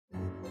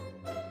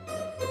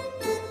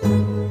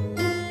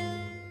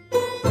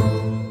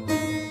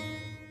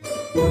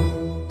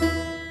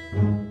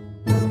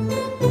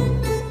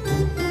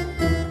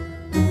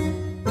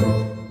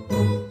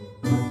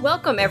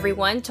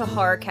everyone, to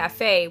Horror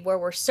Cafe, where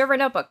we're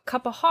serving up a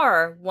cup of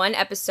horror one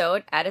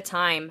episode at a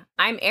time.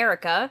 I'm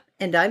Erica.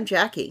 And I'm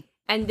Jackie.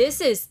 And this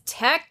is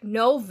Tech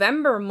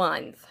November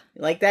month.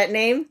 You like that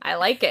name? I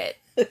like it.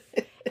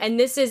 And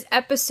this is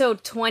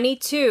episode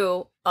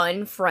 22,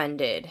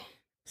 Unfriended.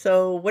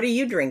 So, what are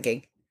you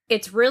drinking?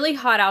 It's really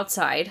hot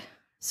outside,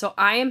 so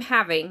I am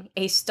having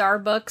a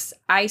Starbucks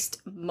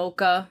iced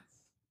mocha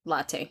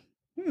latte.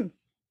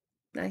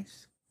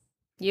 Nice.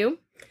 You?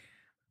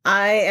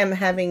 I am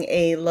having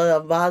a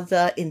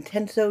Lavazza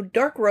Intenso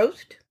dark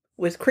roast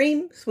with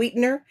cream,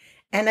 sweetener,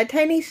 and a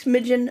tiny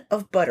smidgen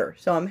of butter.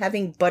 So I'm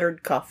having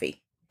buttered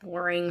coffee.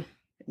 Boring.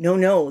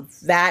 No,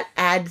 that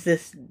adds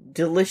this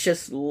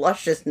delicious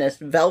lusciousness,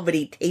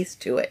 velvety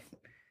taste to it.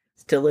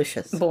 It's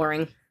delicious.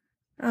 Boring.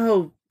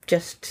 Oh,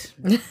 just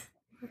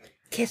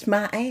kiss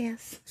my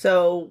ass.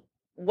 So,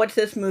 what's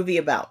this movie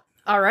about?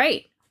 All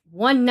right.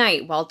 One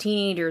night, while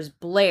teenagers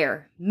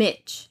Blair,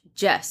 Mitch,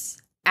 Jess,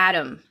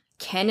 Adam,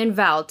 Ken, and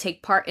Val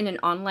take part in an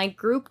online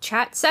group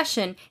chat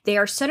session, they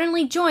are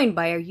suddenly joined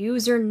by a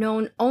user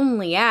known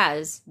only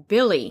as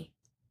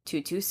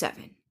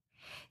Billy227.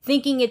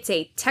 Thinking it's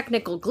a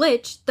technical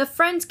glitch, the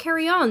friends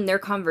carry on their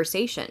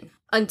conversation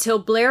until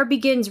Blair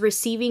begins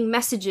receiving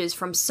messages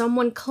from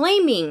someone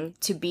claiming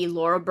to be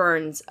Laura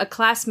Burns, a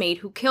classmate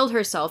who killed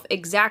herself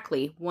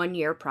exactly 1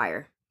 year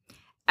prior.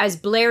 As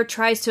Blair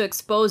tries to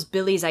expose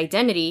Billy's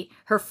identity,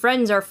 her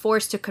friends are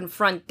forced to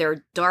confront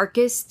their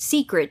darkest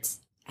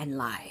secrets and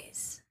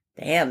lies.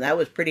 Damn, that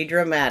was pretty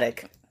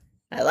dramatic.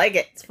 I like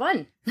it. It's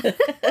fun.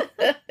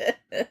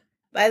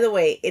 By the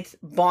way, it's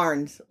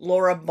Barnes,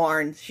 Laura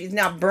Barnes. She's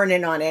not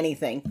burning on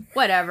anything.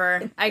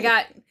 Whatever.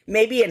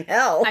 Maybe in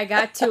hell. I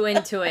got too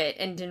into it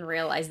and didn't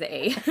realize the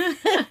A.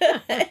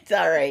 It's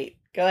all right.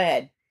 Go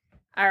ahead.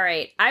 All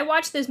right. I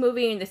watched this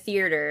movie in the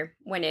theater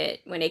when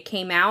it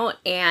came out,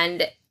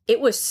 and it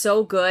was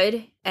so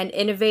good and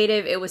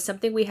innovative. It was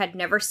something we had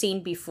never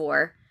seen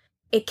before.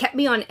 It kept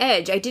me on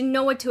edge. I didn't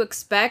know what to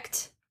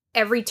expect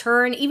every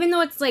turn, even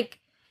though it's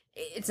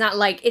not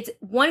like it's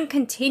one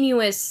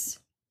continuous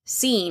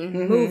scene,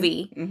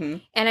 movie,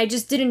 and I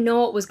just didn't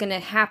know what was going to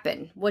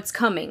happen. What's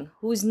coming?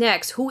 Who's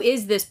next? Who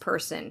is this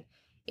person?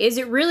 Is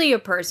it really a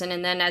person?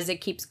 And then as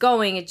it keeps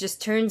going, it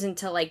just turns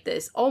into like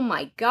this, oh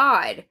my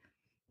god,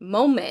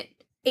 moment.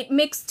 It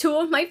mixed two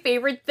of my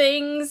favorite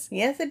things.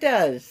 Yes, it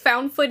does.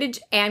 Found footage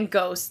and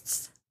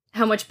ghosts.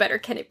 How much better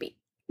can it be?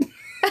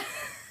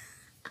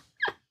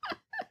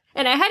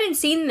 And I hadn't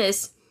seen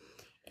this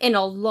in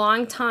a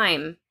long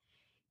time,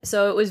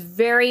 so it was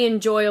very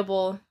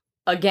enjoyable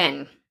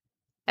again,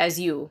 as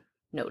you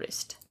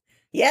noticed.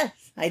 Yes,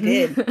 I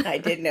did. I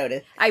did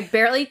notice. I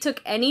barely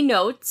took any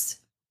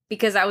notes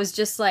because I was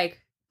just like,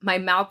 my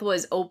mouth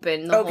was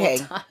open the whole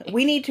time.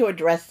 We need to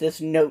address this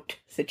note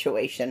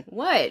situation.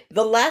 What?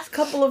 The last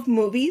couple of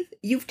movies,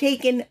 you've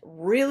taken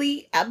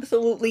really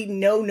absolutely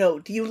no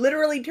note. You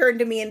literally turn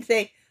to me and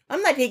say,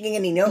 I'm not taking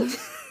any notes.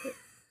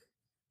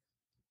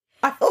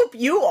 I hope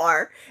you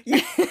are.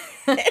 I'm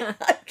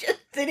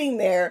just sitting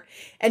there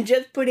and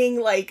just putting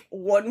like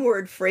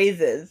one-word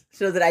phrases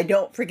so that I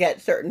don't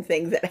forget certain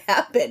things that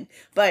happen.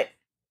 But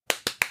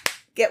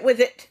get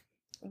with it.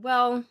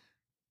 Well,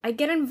 I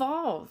get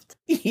involved.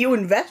 You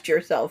invest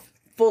yourself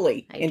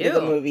fully into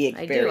the movie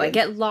experience. I do. I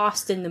get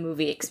lost in the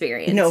movie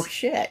experience. No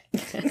shit.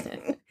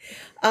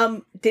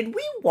 Did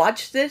we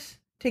watch this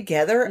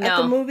together at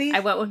the movie? I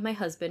went with my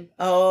husband.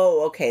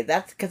 Oh, okay.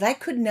 That's because I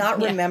could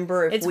not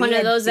remember if it's we one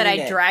of those that I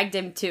it. dragged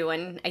him to,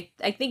 and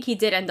I think he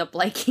did end up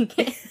liking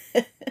it.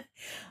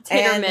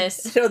 Hit or miss.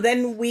 So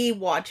then we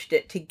watched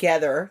it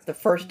together the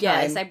first time.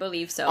 Yes, I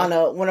believe so. On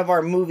one of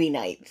our movie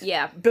nights.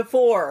 Yeah.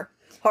 Before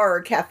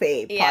Horror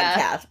Cafe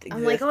podcast existed.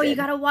 I'm like, oh, you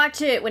gotta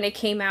watch it when it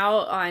came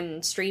out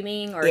on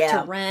streaming or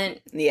to rent,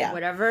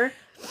 whatever.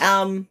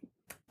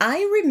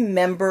 I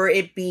remember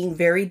it being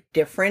very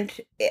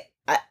different.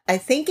 I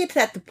think it's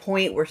at the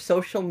point where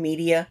social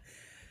media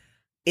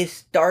is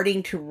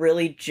starting to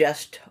really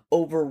just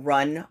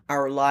overrun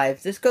our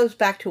lives. This goes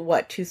back to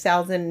what,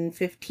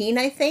 2015,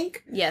 I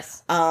think?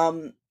 Yes.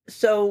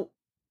 So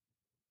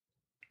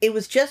it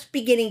was just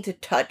beginning to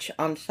touch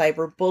on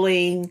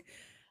cyberbullying,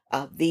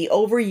 the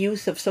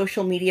overuse of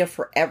social media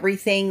for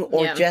everything,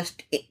 or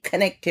just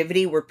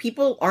connectivity where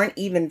people aren't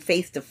even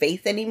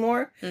face-to-face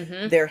anymore.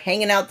 They're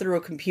hanging out through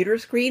a computer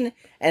screen.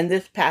 And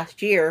this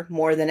past year,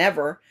 more than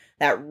ever,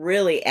 that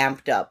really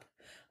amped up.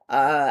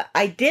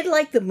 I did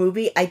like the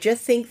movie. I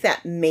just think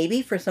that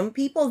maybe for some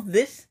people,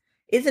 this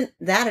isn't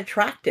that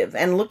attractive.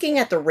 And looking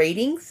at the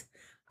ratings,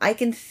 I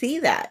can see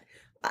that.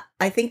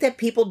 I think that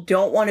people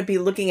don't want to be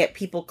looking at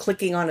people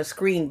clicking on a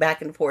screen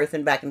back and forth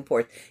and back and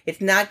forth. It's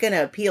not going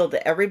to appeal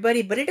to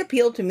everybody, but it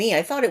appealed to me.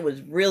 I thought it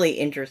was really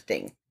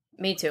interesting.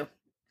 Me too.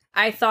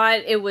 I thought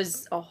it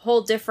was a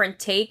whole different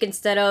take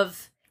instead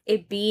of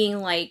it being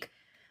like,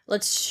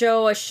 let's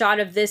show a shot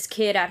of this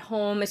kid at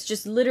home. It's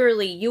just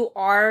literally you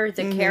are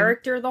the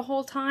character the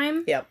whole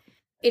time. Yep.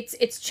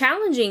 It's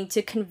challenging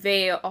to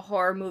convey a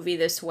horror movie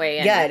this way.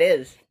 And yeah, it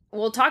is.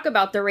 We'll talk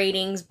about the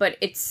ratings, but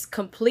it's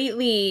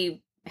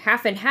completely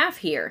half and half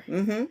here.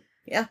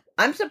 Yeah.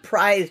 I'm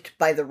surprised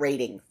by the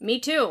ratings. Me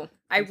too.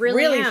 I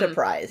really am.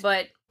 Surprised.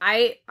 But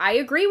I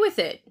agree with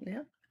it.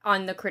 Yeah.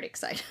 On the critic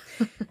side.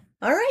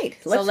 All right.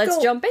 Let's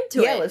jump into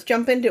it. Yeah, let's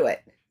jump into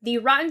it. The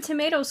Rotten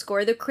Tomato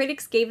score, the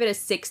critics gave it a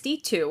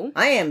 62.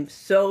 I am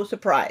so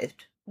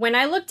surprised. When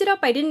I looked it up,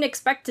 I didn't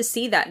expect to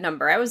see that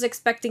number. I was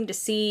expecting to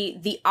see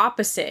the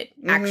opposite,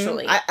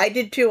 actually. I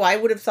did too. I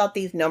would have thought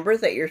these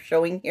numbers that you're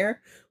showing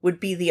here would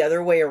be the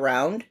other way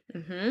around.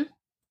 Mm-hmm.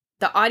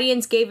 The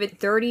audience gave it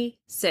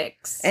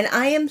 36. And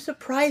I am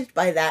surprised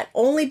by that,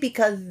 only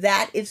because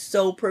that is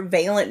so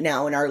prevalent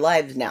now in our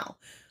lives now.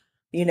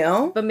 You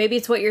know? But maybe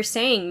it's what you're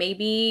saying.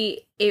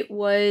 Maybe it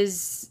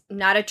was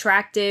not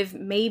attractive.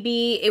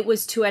 Maybe it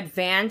was too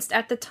advanced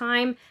at the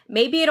time.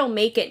 Maybe it'll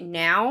make it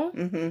now,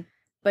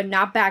 but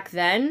not back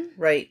then.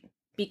 Right.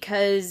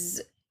 Because,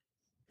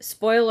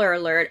 spoiler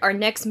alert, our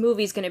next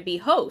movie is going to be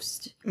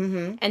Host.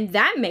 Mm-hmm. And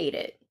that made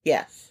it.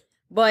 Yes.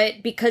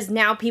 But because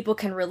now people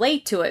can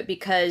relate to it,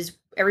 because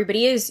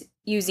everybody is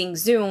using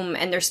Zoom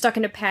and they're stuck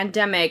in a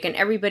pandemic and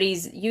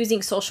everybody's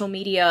using social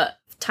media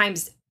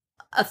times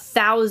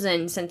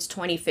 1,000 since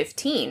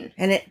 2015.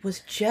 And it was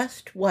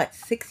just,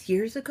 6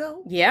 years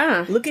ago?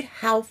 Yeah. Look at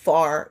how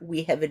far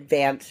we have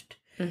advanced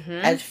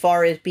as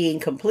far as being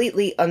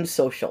completely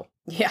unsocial.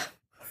 Yeah.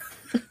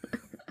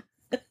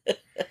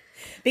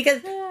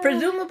 Because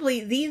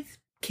presumably these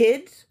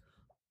kids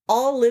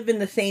all live in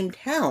the same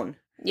town.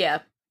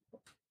 Yeah.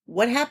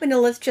 What happened to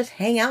let's just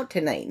hang out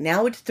tonight?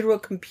 Now it's through a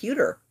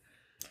computer.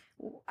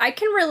 I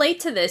can relate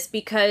to this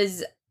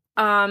because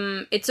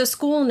it's a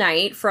school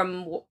night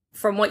from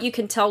what you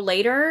can tell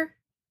later.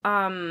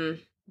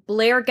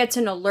 Blair gets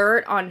an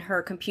alert on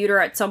her computer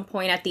at some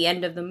point at the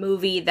end of the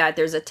movie that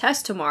there's a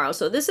test tomorrow.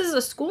 So this is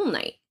a school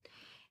night.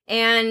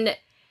 And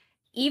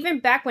even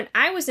back when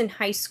I was in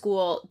high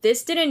school,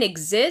 this didn't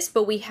exist,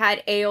 but we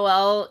had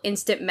AOL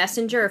Instant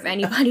Messenger, if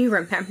anybody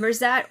remembers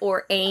that,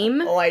 or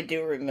AIM. Oh, I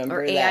do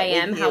remember or that. Or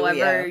AIM,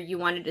 however you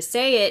wanted to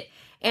say it.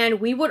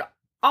 And we would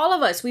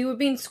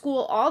be in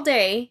school all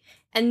day,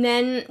 and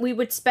then we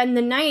would spend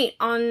the night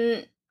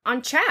on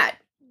chat.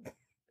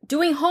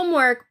 Doing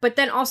homework, but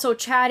then also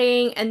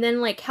chatting, and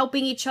then, like,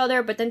 helping each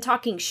other, but then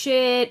talking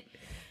shit.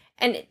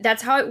 And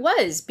that's how it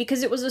was,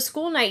 because it was a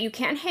school night. You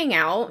can't hang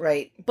out.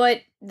 Right.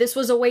 But this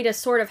was a way to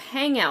sort of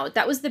hang out.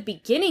 That was the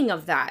beginning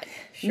of that.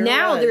 Sure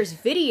now was. There's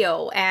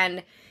video,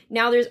 and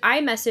now there's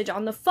iMessage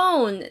on the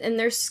phone, and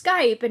there's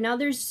Skype, and now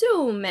there's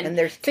Zoom, and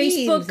there's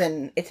Facebook, Teams,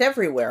 and it's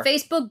everywhere.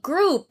 Facebook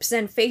groups,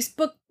 and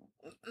Facebook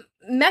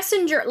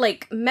Messenger,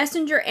 like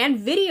Messenger and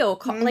video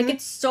call. Like,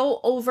 it's so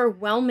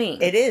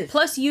overwhelming. It is.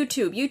 Plus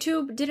YouTube.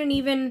 YouTube didn't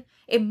even,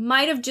 it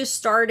might have just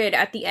started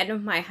at the end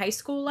of my high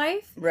school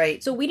life.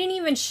 Right. So we didn't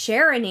even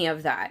share any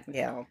of that.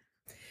 Yeah.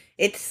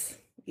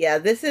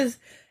 This is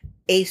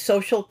a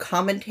social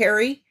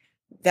commentary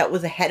that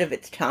was ahead of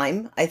its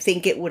time. I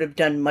think it would have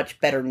done much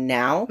better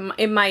now.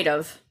 It might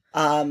have.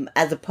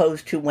 As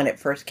opposed to when it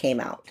first came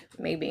out.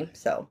 Maybe.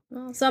 So.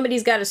 Well,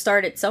 somebody's got to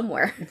start it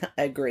somewhere.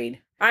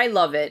 Agreed. I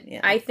love it.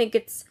 Yeah. I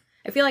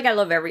feel like I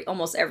love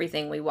almost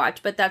everything we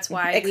watch, but that's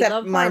why we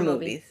love my horror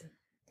movies.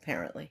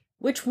 Apparently.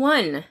 Which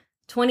one?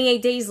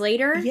 28 Days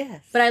Later?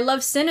 Yes. But I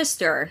love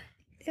Sinister.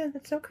 Yeah,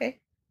 that's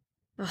okay.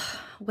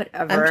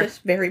 Whatever. I'm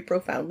just very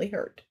profoundly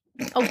hurt.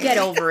 Oh, get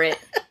over it.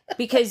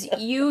 Because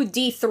you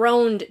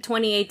dethroned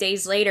 28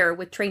 Days Later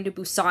with Train to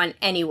Busan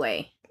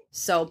anyway.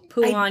 So,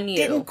 poo on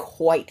you. I didn't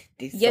quite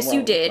dethrone. Yes,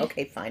 you did.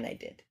 Okay, fine, I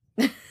did.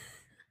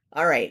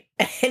 All right.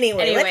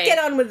 Anyway, let's get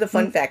on with the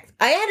fun facts.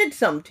 I added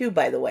some, too,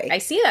 by the way. I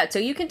see that, so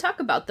you can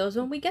talk about those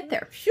when we get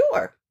there.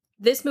 Sure.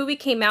 This movie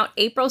came out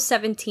April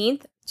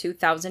 17th,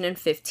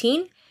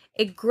 2015.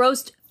 It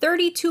grossed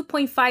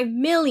 $32.5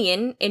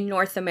 million in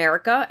North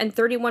America and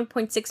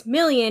 $31.6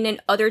 million in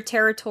other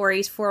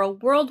territories for a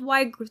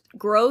worldwide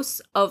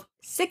gross of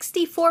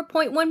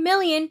 $64.1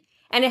 million,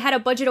 and it had a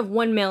budget of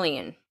 $1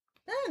 million.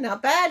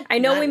 Not bad. I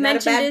know we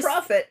mentioned not a bad this.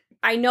 Profit.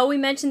 I know we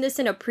mentioned this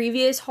in a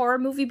previous horror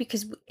movie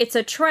because it's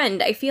a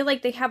trend. I feel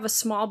like they have a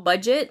small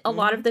budget a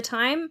lot of the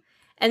time,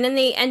 and then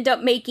they end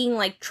up making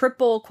like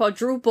triple,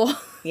 quadruple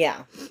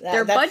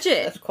their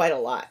budget. That's quite a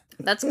lot.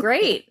 That's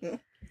great.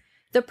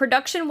 The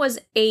production was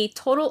a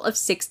total of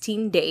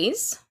 16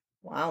 days.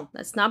 Wow.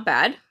 That's not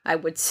bad, I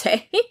would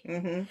say.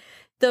 Mm-hmm.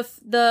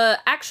 The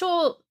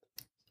actual,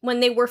 when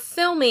they were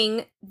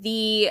filming,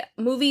 the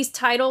movie's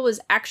title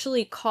was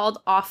actually called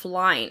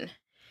Offline,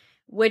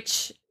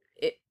 which,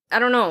 I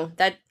don't know,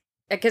 that,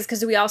 I guess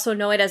because we also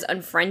know it as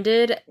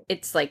Unfriended,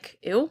 it's like,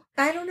 ew.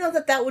 I don't know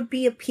that would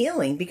be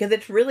appealing because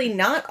it's really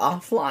not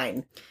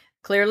offline.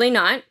 Clearly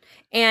not.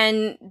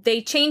 And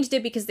they changed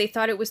it because they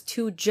thought it was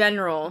too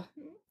general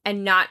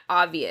and not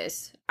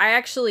obvious. I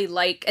actually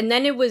and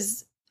then it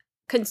was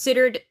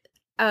considered,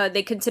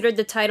 they considered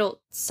the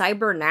title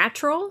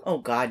Cybernatural. Oh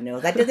God, no.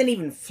 That doesn't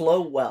even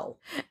flow well.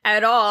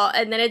 At all.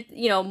 And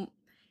then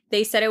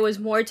they said it was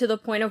more to the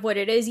point of what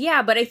it is.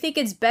 Yeah, but I think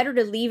it's better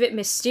to leave it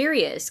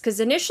mysterious because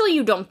initially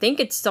you don't think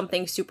it's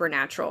something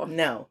supernatural.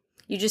 No.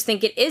 You just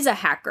think it is a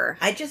hacker.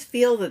 I just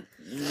feel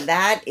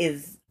that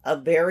is a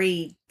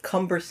very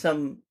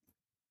cumbersome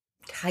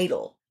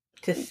title.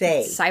 to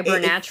say.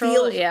 Cybernatural, it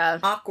feels yeah.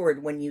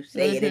 awkward when you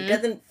say it. It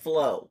doesn't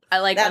flow. I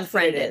like That's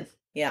Unfriended. What it is.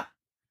 Yeah.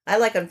 I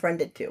like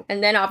Unfriended too.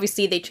 And then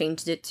obviously they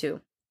changed it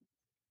to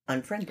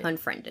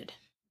Unfriended.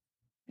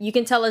 You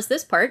can tell us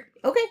this part.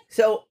 Okay.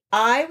 So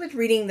I was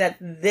reading that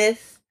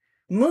this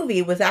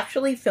movie was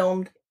actually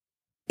filmed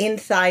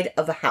inside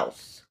of a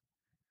house.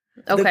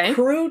 Okay. The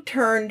crew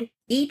turned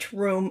each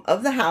room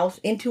of the house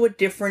into a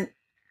different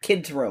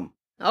kid's room.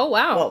 Oh,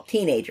 wow. Well,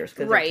 teenagers,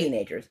 because they're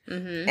teenagers.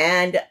 Mm-hmm.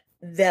 And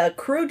the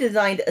crew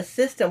designed a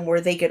system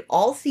where they could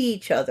all see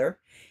each other,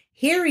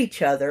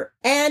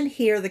 and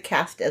hear the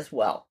cast as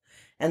well.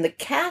 And the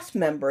cast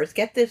members,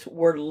 get this,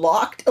 were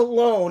locked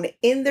alone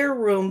in their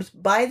rooms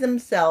by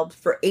themselves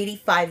for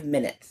 85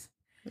 minutes.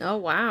 Oh,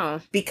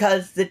 wow.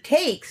 Because the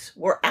takes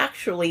were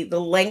actually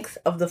the length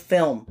of the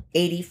film,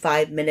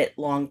 85-minute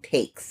long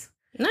takes.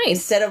 Nice.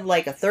 Instead of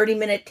like a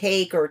 30-minute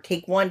take or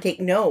take one,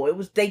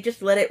 no, they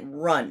just let it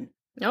run.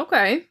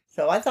 Okay.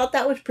 So I thought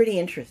that was pretty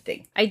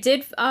interesting. I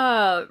did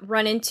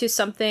run into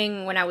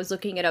something when I was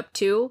looking it up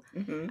too.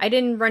 Mm-hmm. I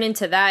didn't run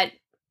into that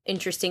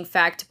interesting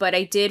fact, but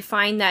I did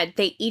find that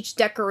they each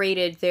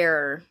decorated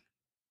their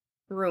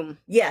room.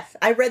 Yes,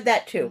 I read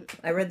that too.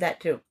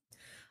 The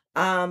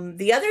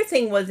other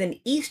thing was an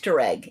Easter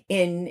egg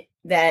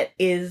that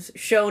is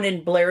shown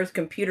in Blair's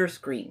computer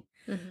screen.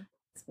 Mm-hmm.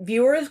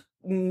 Viewers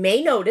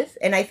may notice,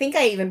 and I think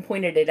I even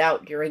pointed it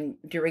out during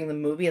the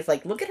movie. It's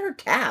like, look at her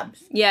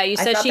tabs. Yeah, you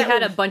said she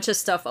had a bunch of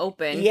stuff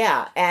open.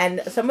 Yeah,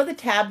 and some of the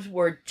tabs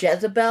were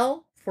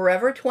Jezebel,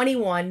 Forever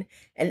 21,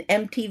 and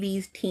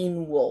MTV's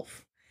Teen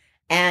Wolf.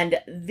 And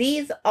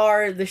these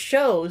are the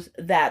shows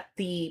that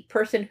the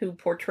person who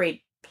portrayed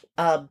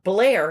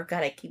Blair,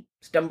 God, I keep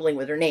stumbling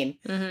with her name,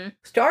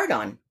 starred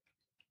on.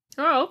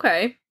 Oh,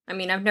 okay. I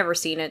mean, I've never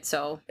seen it,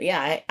 so...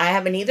 Yeah, I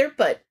haven't either,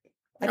 but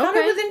I thought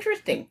it was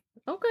interesting.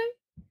 Okay.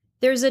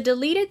 There's a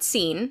deleted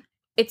scene.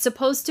 It's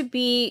supposed to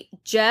be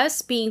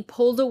Jess being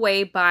pulled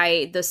away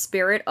by the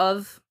spirit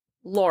of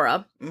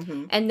Laura.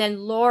 Mm-hmm. And then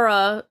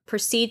Laura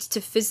proceeds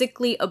to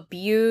physically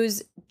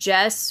abuse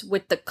Jess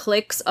with the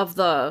clicks of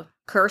the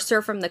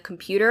cursor from the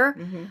computer,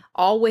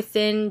 all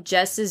within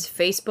Jess's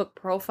Facebook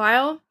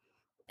profile.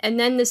 And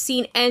then the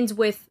scene ends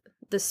with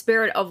the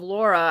spirit of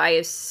Laura, I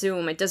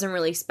assume, it doesn't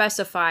really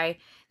specify,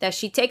 that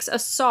she takes a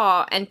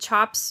saw and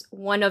chops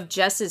one of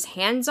Jess's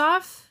hands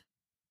off.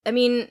 I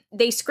mean,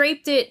 they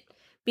scraped it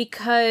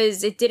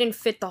because it didn't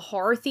fit the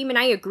horror theme, and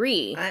I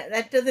agree.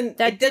 That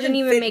didn't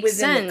even fit make within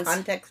sense. The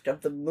context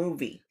of the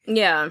movie.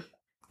 Yeah.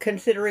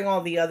 Considering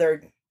all the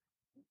other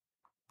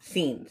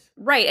scenes.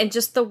 Right, and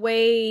just the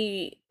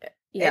way...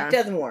 Yeah. It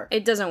doesn't work.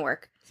 It doesn't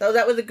work. So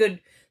that was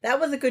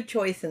a good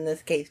choice in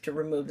this case to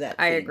remove that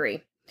scene. I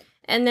agree.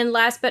 And then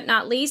last but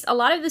not least, a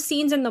lot of the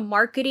scenes in the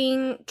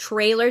marketing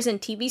trailers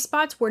and TV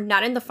spots were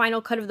not in the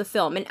final cut of the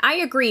film. And I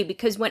agree,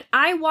 because when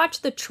I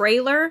watched the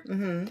trailer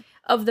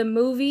of the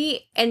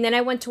movie, and then I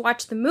went to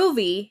watch the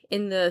movie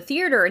in the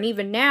theater, and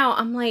even now,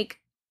 I'm like,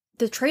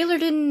 the trailer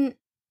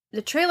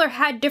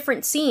had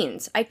different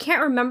scenes. I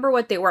can't remember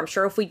what they were. I'm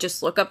sure if we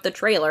just look up the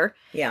trailer,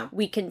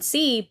 we can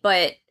see,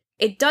 but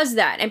it does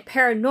that. And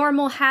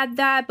Paranormal had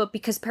that, but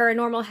because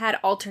Paranormal had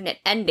alternate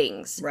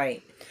endings.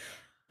 Right.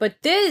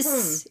 But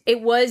this,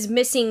 it was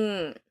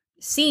missing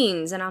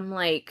scenes, and I'm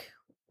like,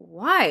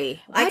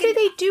 why? Why did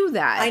they do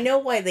that? I know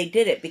why they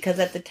did it, because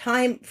at the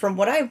time, from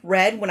what I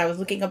read when I was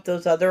looking up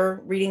those facts,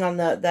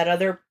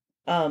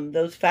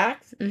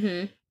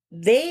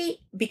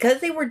 because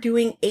they were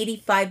doing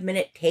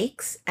 85-minute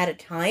takes at a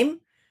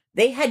time,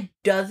 they had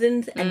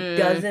dozens and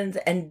dozens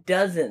and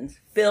dozens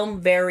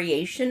film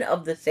variation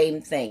of the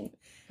same thing.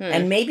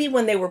 And maybe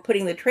when they were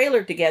putting the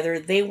trailer together,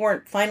 they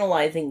weren't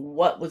finalizing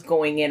what was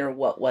going in or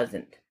what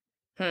wasn't.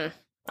 I'm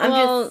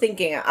just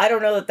thinking, I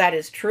don't know that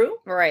is true.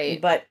 Right.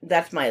 But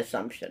that's my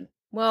assumption.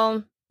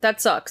 Well, that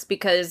sucks,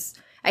 because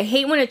I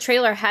hate when a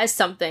trailer has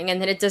something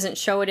and then it doesn't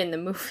show it in the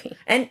movie.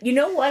 And you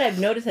know what? I've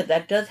noticed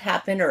that does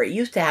happen, or it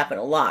used to happen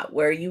a lot,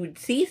 where you would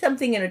see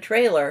something in a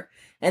trailer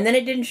and then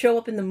it didn't show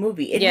up in the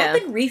movie. It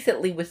happened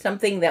recently with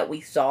something that we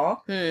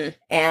saw,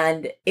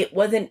 and it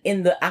wasn't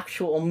in the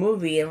actual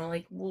movie, and we're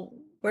like, well,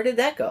 where did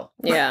that go?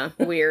 Yeah,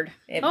 weird.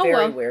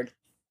 Very weird.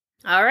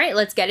 All right,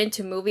 let's get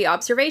into movie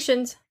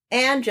observations.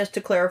 And just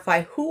to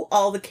clarify who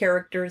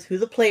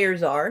the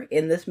players are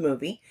in this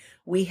movie,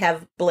 we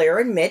have Blair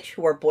and Mitch,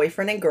 who are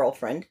boyfriend and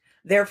girlfriend,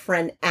 their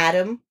friend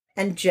Adam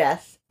and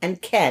Jess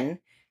and Ken,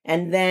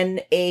 and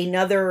then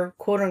another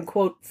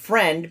quote-unquote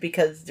friend,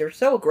 because they're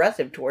so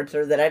aggressive towards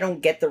her that I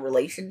don't get the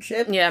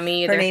relationship. Yeah,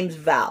 me either. Her name's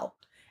Val.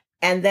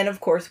 And then,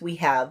 of course, we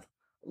have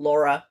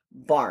Laura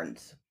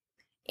Barnes.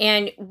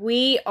 And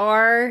we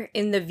are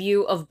in the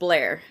view of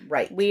Blair.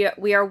 Right.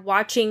 We are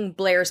watching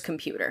Blair's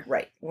computer.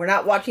 Right. We're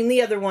not watching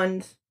the other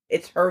ones.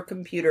 It's her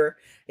computer.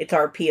 It's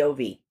our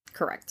POV.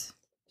 Correct.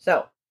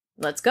 So,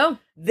 let's go.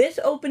 This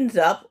opens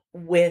up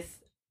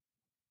with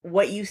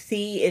what you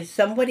see is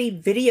somebody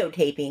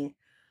videotaping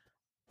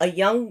a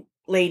young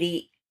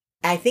lady.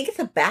 I think it's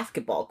a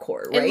basketball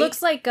court, right? It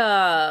looks like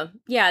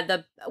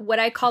what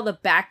I call the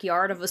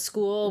backyard of a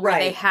school, where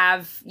they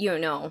have,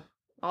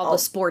 all the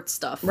sports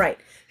stuff. Right.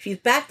 She's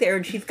back there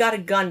and she's got a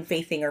gun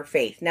facing her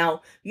face.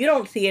 Now, you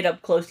don't see it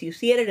up close. You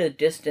see it at a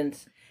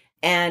distance.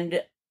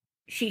 And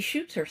she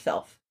shoots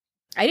herself.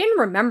 I didn't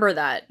remember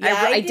that.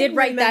 Yeah, I did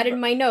write that in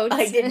my notes.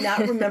 I did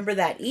not remember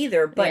that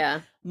either.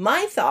 But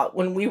my thought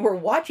when we were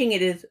watching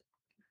it is,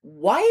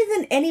 why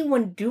isn't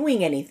anyone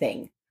doing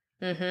anything?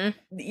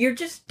 Mm-hmm. You're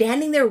just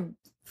standing there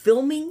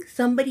filming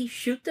somebody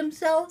shoot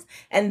themselves.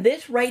 And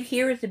this right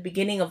here is the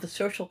beginning of the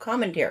social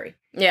commentary.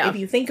 Yeah. If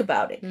you think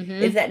about it.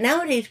 Is that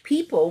nowadays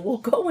people will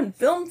go and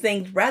film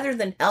things rather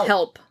than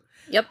help.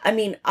 Yep. I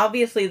mean,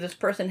 obviously this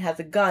person has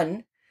a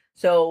gun.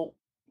 So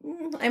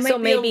I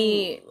might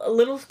be a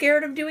little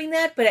scared of doing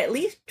that, but at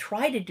least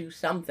try to do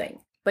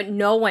something. But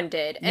no one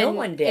did. No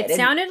one did. It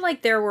sounded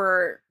like there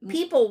were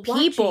people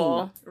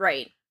watching.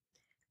 Right.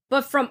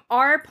 But from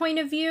our point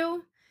of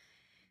view,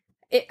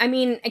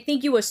 I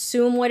think you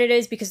assume what it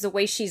is because the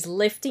way she's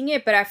lifting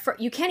it, but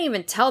you can't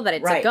even tell that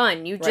it's a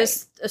gun. You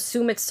just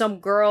assume it's some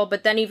girl,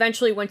 but then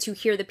eventually once you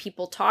hear the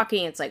people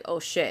talking, it's like, oh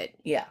shit.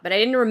 Yeah. But I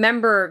didn't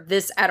remember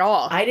this at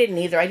all. I didn't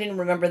either. I didn't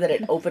remember that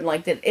it opened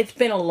like that. It's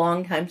been a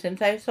long time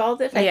since I saw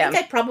this. I think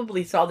I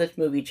probably saw this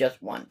movie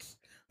just once.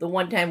 The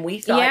one time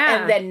we saw it,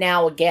 and then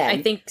now again.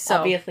 I think so.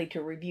 Obviously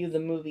to review the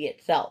movie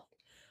itself.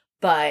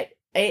 But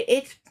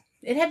it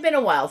had been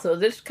a while, so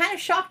this kind of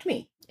shocked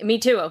me. Me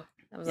too.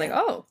 I was like,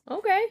 oh,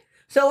 okay.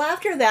 So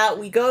after that,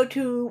 we go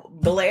to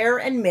Blair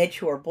and Mitch,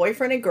 who are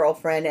boyfriend and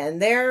girlfriend,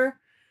 and they're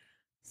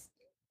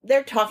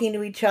talking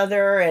to each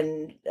other,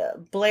 and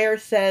Blair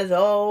says,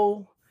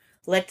 oh,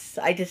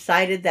 I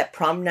decided that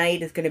prom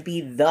night is going to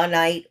be the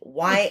night.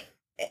 Why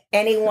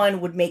anyone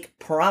would make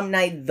prom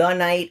night the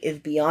night is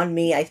beyond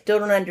me. I still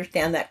don't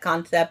understand that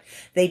concept.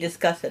 They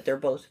discuss that they're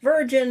both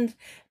virgins,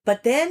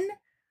 but then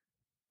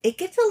it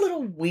gets a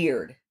little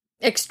weird.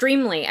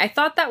 Extremely. I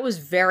thought that was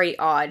very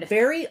odd.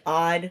 Very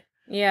odd.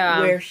 Yeah.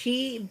 Where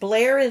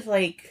Blair is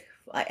like,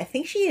 I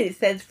think she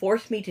says,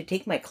 force me to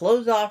take my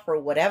clothes off or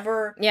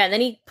whatever. Yeah, and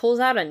then he pulls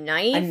out a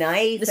knife. A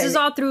knife. This is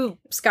all through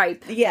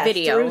Skype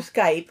video. Through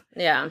Skype.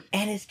 Yeah.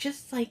 And it's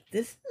just like,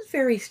 this is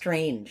very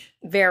strange.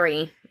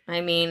 Very. I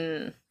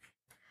mean,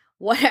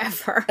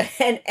 whatever.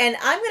 And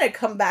I'm going to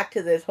come back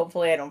to this,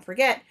 hopefully I don't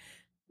forget,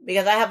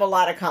 because I have a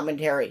lot of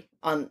commentary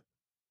on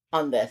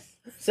this.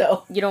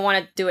 So you don't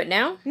want to do it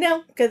now?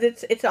 No, because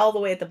it's all the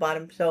way at the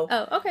bottom. So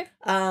okay.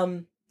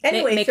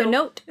 Anyway, make a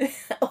note.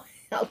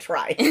 I'll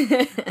try.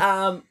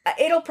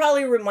 It'll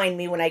probably remind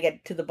me when I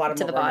get to the bottom.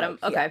 To the bottom.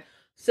 Notes. Okay. Yeah.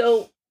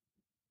 So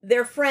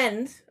their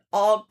friends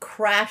all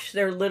crash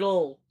their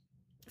little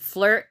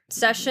flirt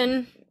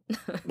session.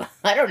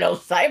 I don't know,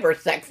 cyber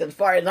sex as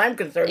far as I'm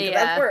concerned. Because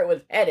that's where it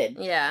was headed.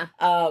 Yeah.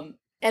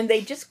 And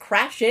they just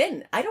crash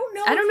in. I don't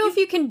know. I don't know if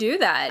you can do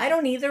that. I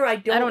don't either. I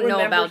don't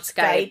know about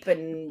Skype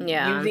and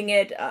using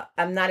it.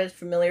 I'm not as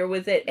familiar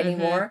with it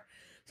anymore,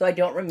 so I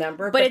don't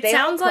remember. But it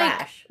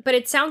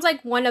sounds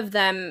like one of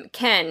them,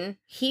 Ken.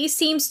 He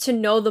seems to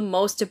know the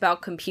most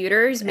about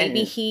computers.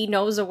 Maybe he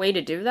knows a way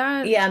to do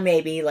that. Yeah,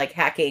 maybe like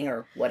hacking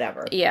or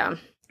whatever. Yeah.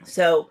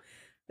 So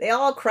they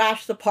all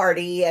crash the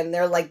party, and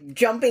they're like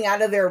jumping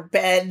out of their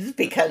beds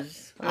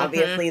because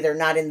obviously they're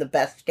not in the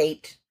best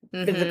state.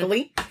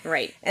 Physically.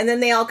 Right. And then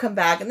they all come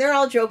back and they're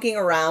all joking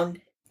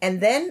around. And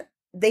then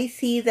they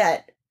see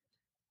that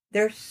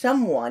there's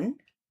someone,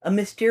 a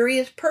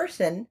mysterious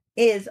person,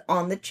 is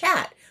on the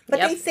chat.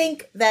 But they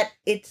think that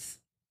it's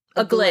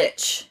a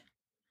glitch.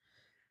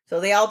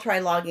 So they all try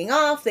logging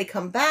off. They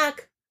come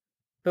back.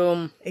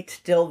 Boom. It's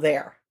still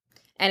there.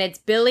 And it's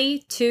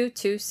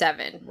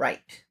Billy227.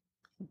 Right.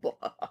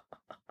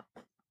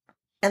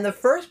 And the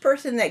first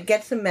person that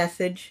gets a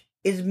message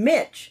is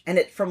Mitch. And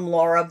it's from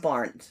Laura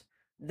Barnes,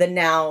 the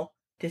now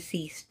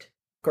deceased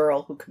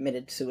girl who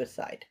committed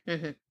suicide.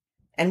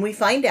 And we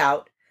find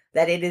out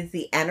that it is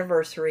the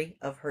anniversary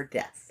of her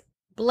death.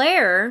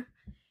 Blair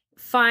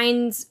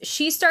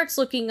she starts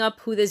looking up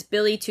who this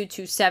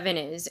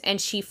Billy227 is, and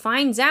she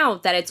finds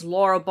out that it's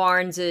Laura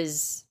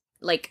Barnes's,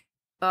 like,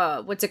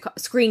 what's it called?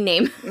 Screen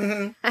name.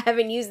 I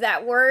haven't used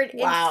that word in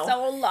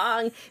so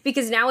long,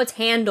 because now it's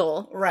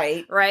handle.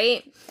 Right.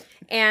 Right?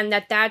 And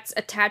that's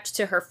attached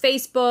to her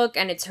Facebook,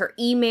 and it's her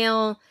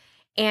email.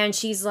 And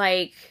she's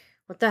like,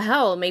 what the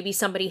hell? Maybe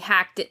somebody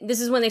hacked it. This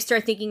is when they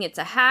start thinking it's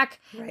a hack.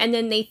 Right. And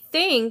then they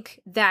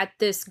think that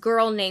this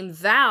girl named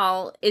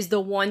Val is the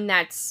one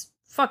that's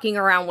fucking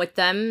around with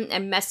them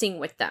and messing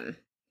with them.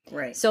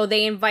 Right. So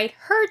they invite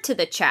her to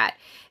the chat.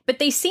 But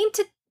they seem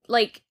to,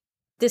 like,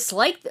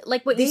 dislike,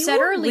 like what you said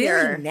earlier.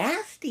 They were really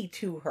nasty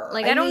to her.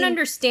 Like, I don't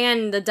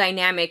understand the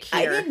dynamic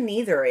here. I didn't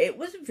either. It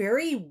was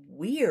very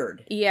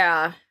weird.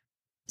 Yeah.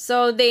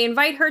 So they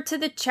invite her to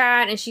the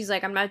chat, and she's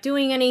like, I'm not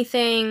doing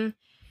anything.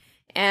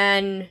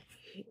 And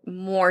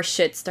more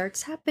shit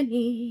starts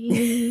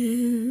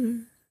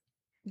happening.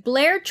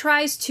 Blair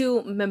tries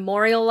to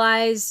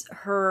memorialize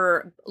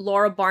her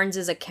Laura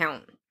Barnes's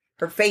account.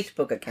 Her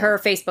Facebook account. Her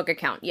Facebook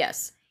account,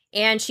 yes.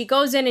 And she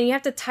goes in, and you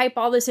have to type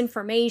all this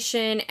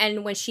information,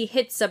 and when she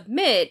hits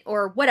submit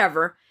or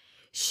whatever,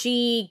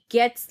 she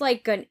gets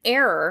like an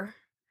error,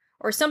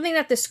 or something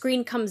that the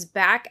screen comes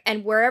back,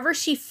 and wherever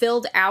she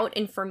filled out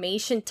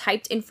information,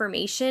 typed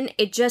information,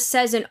 it just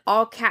says in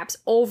all caps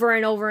over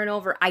and over and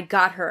over, I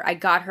got her, I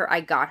got her,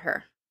 I got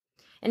her.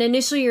 And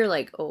initially you're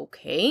like,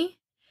 okay.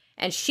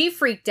 And she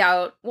freaked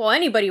out. Well,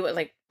 anybody would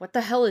like, what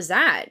the hell is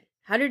that?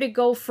 How did it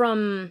go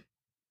from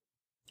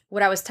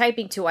what I was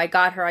typing to I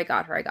got her, I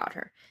got her, I got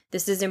her?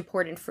 This is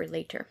important for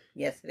later.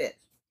 Yes, it is.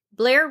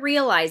 Blair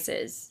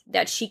realizes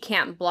that she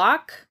can't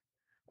block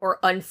or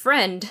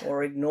unfriend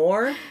or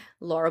ignore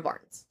Laura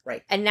Barnes.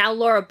 Right. And now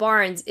Laura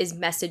Barnes is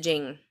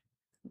messaging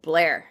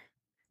Blair.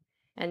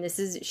 And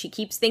she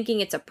keeps thinking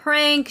it's a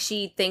prank.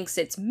 She thinks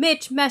it's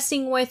Mitch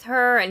messing with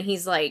her. And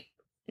he's like,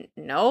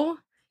 no,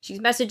 she's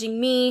messaging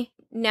me.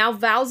 Now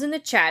Val's in the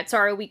chat.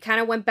 Sorry, we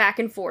kind of went back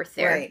and forth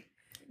there. Right.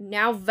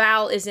 Now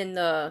Val is in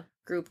the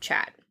group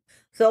chat.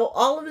 So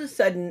all of a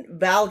sudden,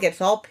 Val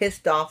gets all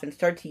pissed off and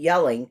starts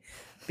yelling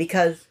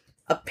because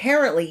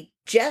apparently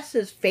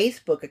Jess's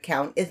Facebook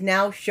account is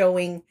now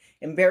showing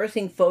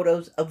embarrassing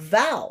photos of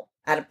Val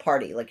at a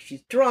party. Like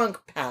she's drunk,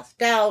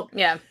 passed out.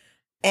 Yeah.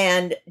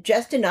 And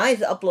Jess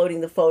denies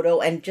uploading the photo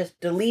and just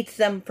deletes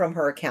them from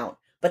her account.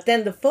 But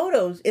then the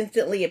photos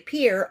instantly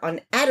appear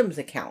on Adam's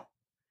account.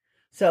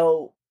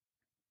 So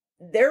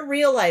they're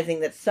realizing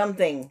that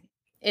something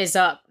is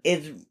up.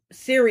 Is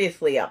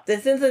seriously up.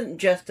 This isn't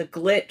just a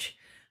glitch.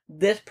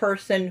 This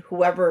person,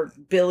 whoever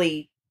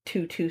Billy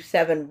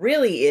 227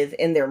 really is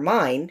in their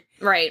mind,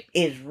 right,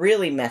 is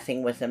really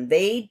messing with them.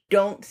 They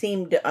don't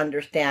seem to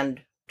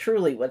understand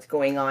truly what's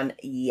going on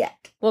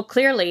yet. Well,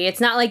 clearly, it's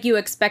not like you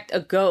expect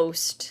a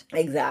ghost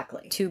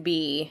exactly to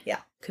be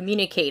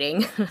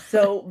communicating.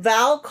 So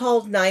Val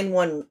calls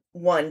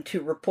 911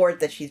 to report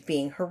that she's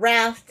being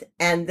harassed,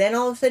 and then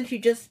all of a sudden she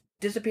just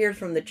disappears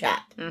from the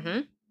chat.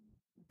 Mm-hmm.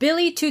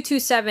 Billy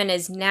 227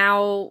 is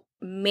now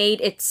made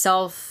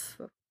itself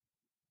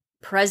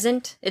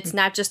present. It's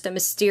not just a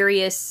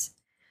mysterious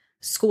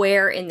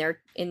square in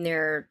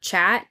their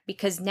chat,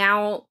 because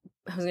now,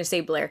 I was going to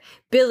say Blair,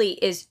 Billy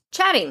is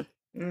chatting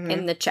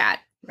in the chat.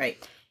 Right.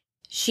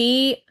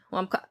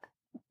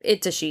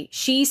 It's a she.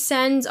 She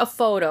sends a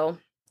photo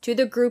to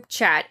the group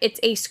chat. It's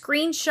a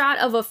screenshot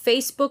of a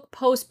Facebook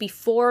post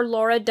before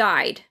Laura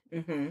died.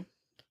 Mm-hmm.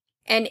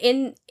 And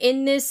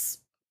in this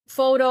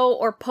photo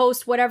or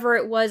post, whatever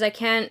it was, I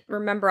can't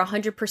remember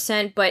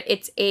 100%, but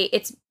it's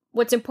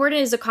what's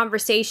important is a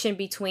conversation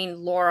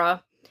between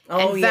Laura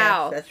and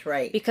Val. Yes, that's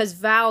right. Because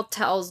Val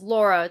tells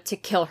Laura to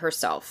kill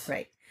herself.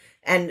 Right.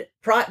 And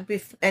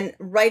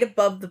right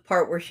above the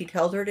part where she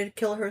tells her to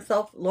kill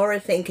herself,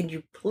 Laura's saying, "Can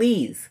you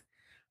please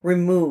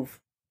remove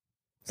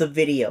the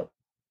video?"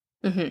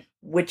 Mm-hmm.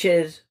 Which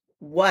is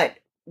what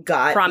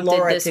got prompted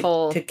Laura this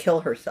whole to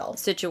kill herself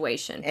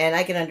situation. And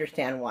I can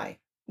understand why.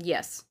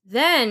 Yes.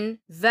 Then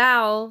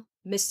Val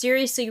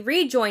mysteriously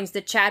rejoins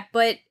the chat,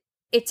 but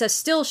it's a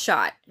still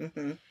shot.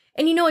 Mm-hmm.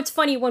 And you know, it's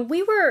funny, when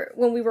we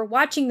were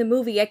watching the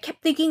movie, I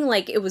kept thinking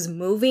like it was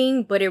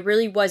moving, but it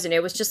really wasn't.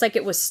 It was just like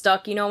it was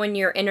stuck. You know, when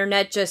your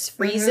internet just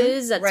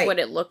freezes, that's right. what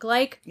it looked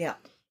like. Yeah.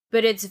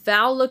 But it's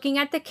Val looking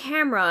at the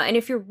camera, and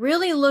if you're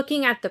really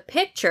looking at the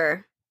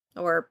picture,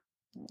 there's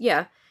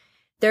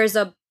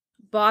a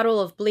bottle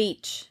of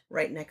bleach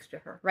right next to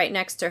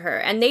her.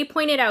 And they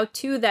pointed out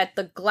too that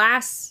the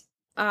glass,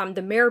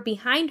 the mirror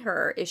behind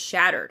her is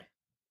shattered.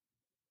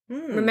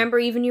 Remember,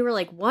 even you were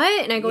like,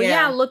 what? And I go,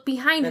 yeah, look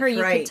behind her.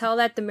 You can tell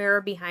that the mirror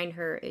behind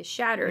her is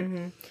shattered.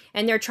 Mm-hmm.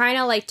 And they're trying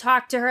to like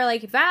talk to her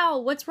like,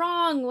 Val, what's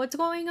wrong? What's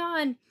going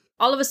on?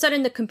 All of a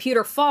sudden the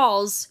computer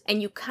falls,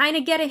 and you kind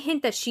of get a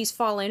hint that she's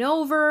fallen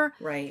over.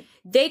 Right.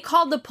 They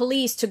called the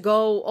police to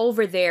go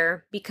over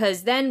there,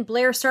 because then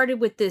Blair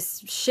started with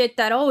this shit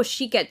that,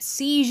 she gets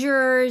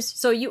seizures.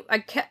 So you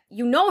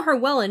know her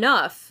well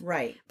enough.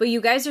 Right. But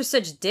you guys are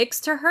such dicks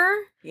to her.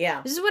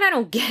 Yeah. This is what I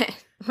don't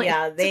get. Like,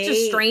 such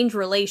a strange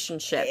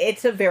relationship.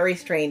 It's a very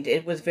strange.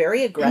 It was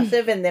very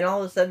aggressive, and then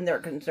all of a sudden they're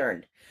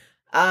concerned.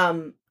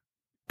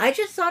 I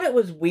just thought it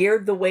was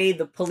weird the way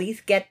the police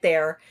get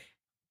there,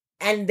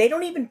 and they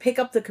don't even pick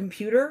up the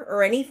computer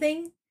or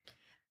anything,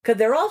 because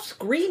they're all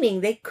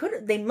screaming.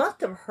 They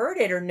must have heard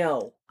it, or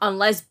no?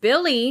 Unless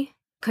Billy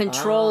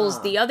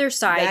controls the other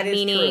side,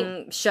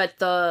 meaning shut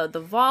the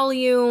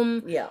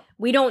volume. Yeah.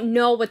 We don't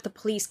know what the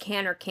police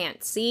can or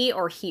can't see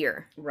or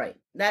hear. Right.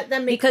 That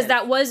makes because sense.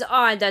 That was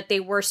odd that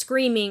they were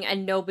screaming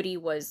and nobody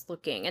was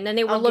looking. And then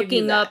they were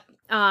looking up,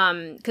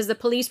 because the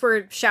police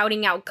were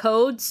shouting out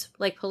codes,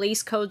 like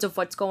police codes of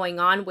what's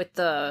going on with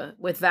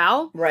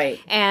Val.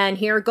 Right. And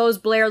here goes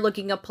Blair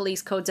looking up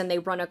police codes, and they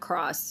run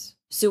across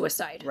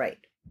suicide. Right.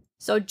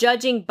 So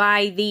judging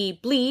by the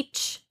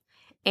bleach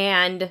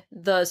and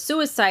the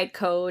suicide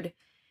code,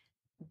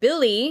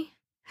 Billy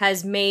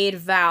has made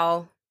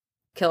Val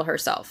kill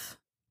herself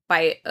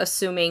by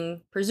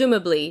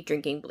presumably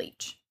drinking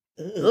bleach.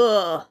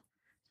 Ugh.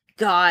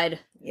 God.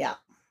 Yeah.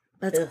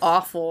 That's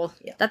awful.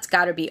 Yeah. That's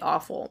gotta be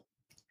awful.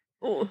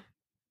 Ugh.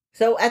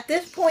 So at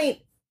this point,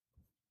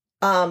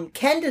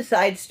 Ken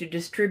decides to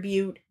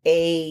distribute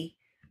a,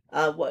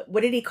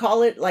 what did he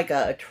call it? Like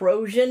a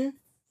Trojan?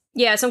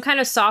 Yeah, some kind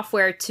of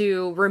software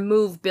to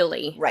remove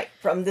Billy. Right,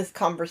 from this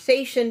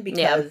conversation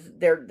because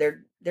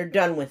they're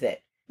done with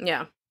it.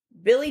 Yeah.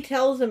 Billy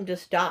tells them to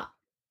stop,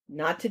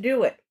 not to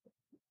do it.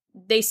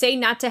 They say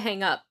not to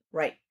hang up.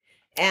 Right.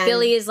 And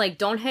Billy is like,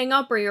 don't hang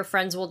up or your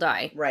friends will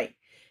die. Right.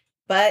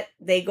 But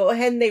they go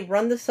ahead and they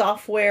run the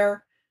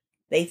software.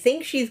 They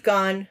think she's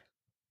gone,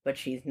 but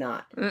she's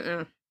not.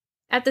 Mm-mm.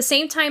 At the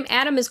same time,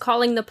 Adam is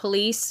calling the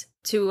police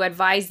to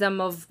advise them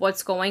of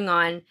what's going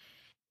on.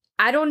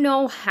 I don't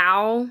know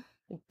how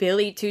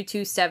Billy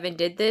 227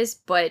 did this,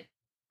 but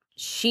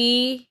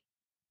she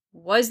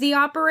was the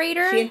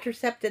operator. She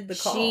intercepted the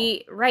call.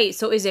 Right.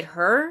 So is it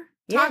her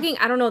talking?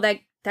 I don't know.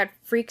 That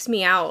freaks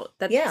me out.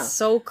 That's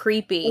so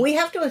creepy. We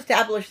have to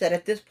establish that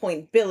at this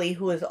point, Billy,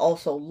 who is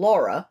also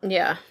Laura,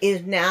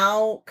 is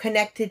now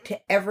connected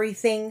to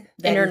everything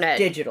that is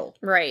digital.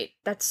 Right.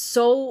 That's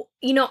so,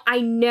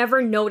 I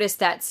never noticed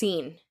that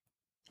scene.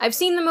 I've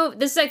seen the movie.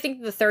 This is, I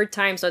think, the third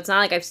time, so it's not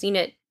like I've seen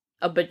it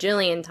a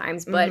bajillion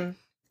times, but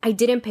I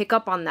didn't pick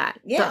up on that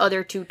the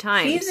other two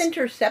times. She's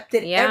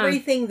intercepted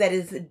everything that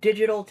is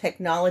digital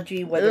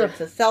technology, whether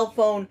it's a cell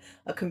phone,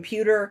 a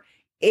computer.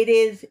 It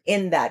is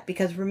in that.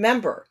 Because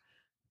remember,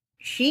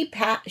 she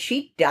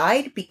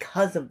died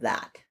because of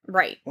that.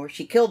 Right. Or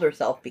she killed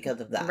herself because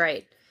of that.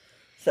 Right.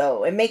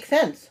 So it makes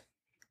sense.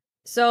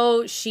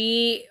 So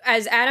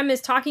as Adam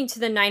is talking to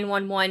the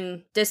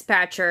 911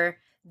 dispatcher,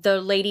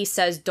 the lady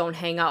says, don't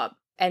hang up.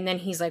 And then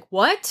he's like,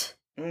 what?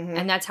 Mm-hmm.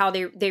 And that's how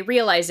they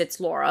realize it's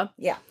Laura.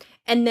 Yeah.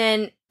 And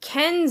then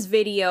Ken's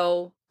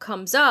video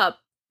comes up,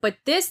 but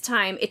this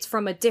time it's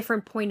from a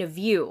different point of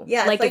view.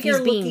 Yeah. Like if he's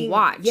being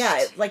watched.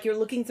 Yeah. Like you're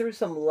looking through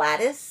some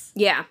lattice.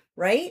 Yeah.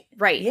 Right?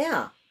 Right.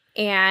 Yeah.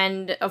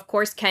 And of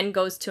course, Ken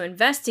goes to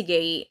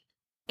investigate.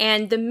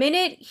 And the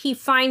minute he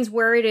finds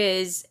where it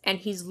is and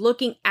he's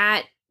looking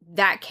at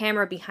that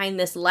camera behind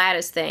this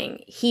lattice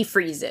thing, he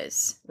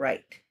freezes.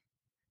 Right.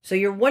 So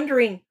you're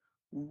wondering,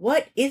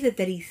 what is it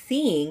that he's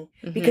seeing?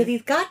 Because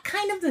he's got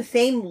kind of the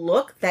same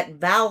look that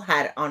Val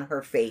had on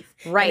her face.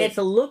 Right. And it's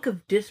a look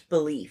of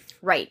disbelief.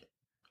 Right.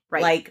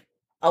 Right. Like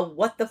a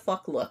what the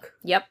fuck look.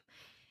 Yep.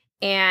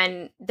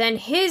 And then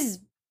his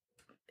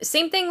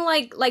same thing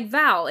like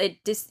Val.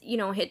 It just,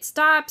 it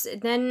stops.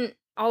 And then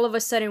all of a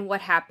sudden,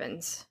 what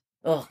happens?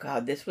 Oh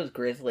God, this was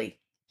grisly.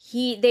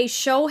 They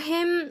show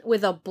him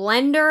with a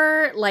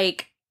blender,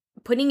 like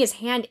putting his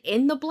hand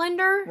in the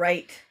blender.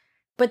 Right.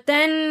 But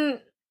then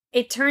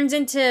it turns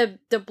into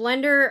the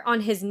blender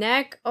on his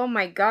neck. Oh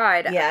my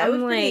God. Yeah, it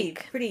was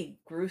pretty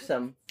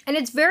gruesome. And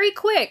it's very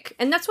quick.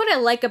 And that's what I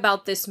like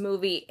about this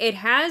movie. It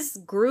has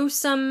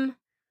gruesome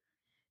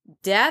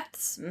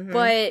deaths,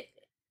 but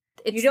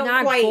it's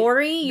not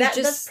gory.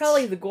 That's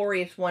probably the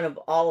goriest one of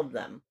all of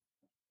them.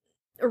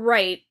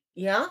 Right.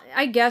 Yeah?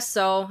 I guess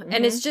so.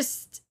 And it's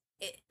just...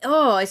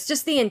 it's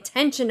just the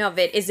intention of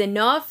it is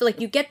enough. Like,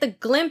 you get the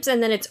glimpse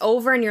and then it's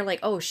over and you're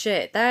like, oh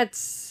shit,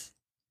 that's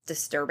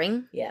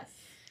disturbing. Yes,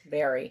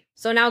 very.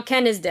 So now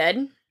Ken is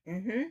dead.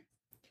 Mm-hmm.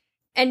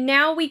 And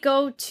now we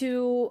go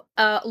to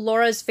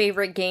Laura's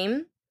favorite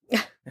game.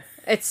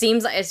 It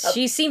seems like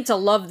she seemed to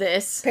love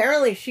this.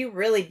 Apparently she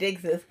really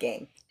digs this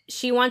game.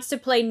 She wants to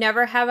play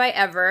Never Have I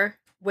Ever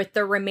with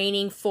the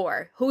remaining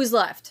 4. Who's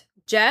left?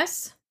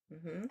 Jess,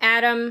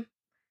 Adam,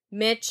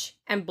 Mitch,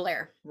 and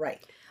Blair. Right.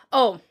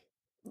 Oh,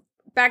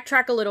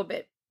 backtrack a little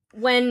bit.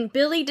 When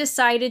Billy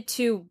decided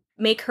to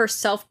make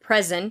herself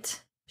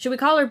present, should we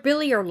call her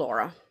Billy or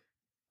Laura?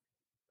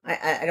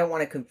 I don't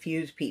want to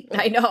confuse people.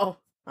 I know.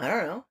 I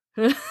don't know.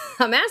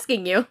 I'm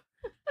asking you.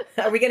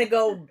 Are we going to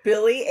go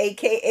Billy,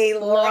 a.k.a.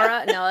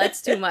 Laura? No,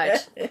 that's too much.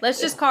 Let's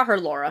just call her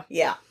Laura.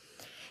 Yeah.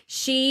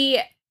 She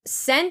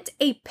sent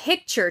a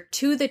picture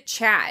to the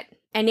chat,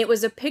 and it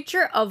was a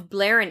picture of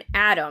Blair and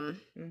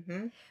Adam.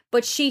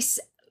 But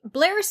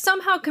Blair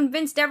somehow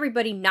convinced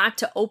everybody not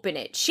to open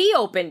it. She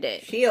opened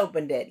it. She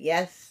opened it,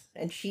 yes.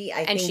 And she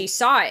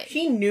saw it.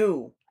 She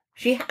knew.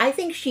 I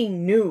think she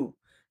knew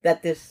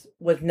that this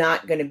was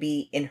not going to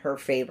be in her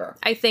favor.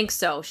 I think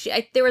so.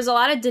 There was a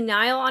lot of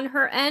denial on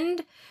her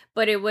end,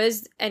 but it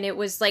was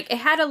like, it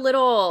had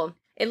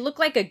it looked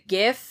like a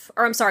GIF,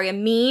 or I'm sorry, a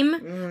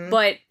meme,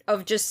 but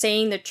of just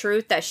saying the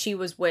truth that she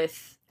was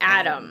with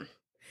Adam.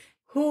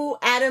 Who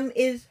Adam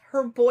is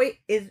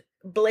is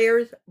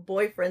Blair's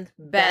boyfriend's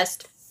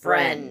best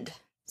friend.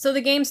 So the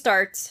game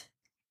starts,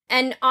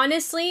 and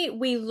honestly,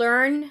 we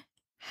learn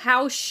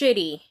how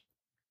shitty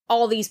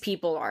all these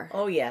people are.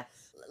 Oh, yes.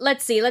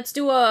 Let's see. Let's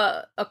do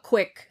a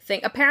quick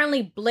thing.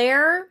 Apparently,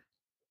 Blair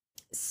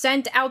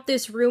sent out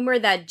this rumor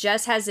that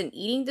Jess has an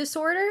eating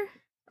disorder.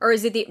 Or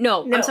is it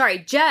No, I'm sorry.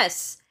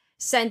 Jess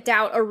sent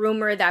out a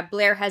rumor that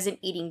Blair has an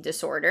eating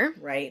disorder.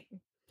 Right.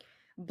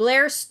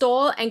 Blair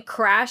stole and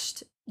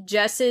crashed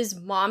Jess's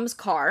mom's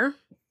car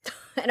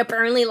and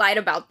apparently lied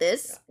about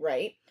this.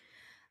 Right.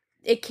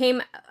 It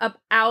came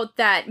out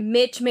that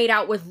Mitch made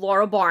out with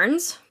Laura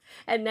Barnes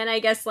and then I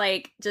guess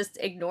just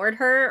ignored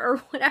her or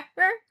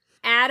whatever.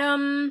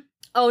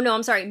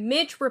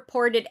 Mitch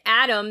reported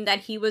Adam that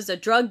he was a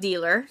drug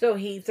dealer. So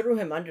he threw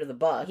him under the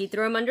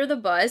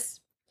bus.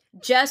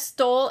 Jess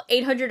stole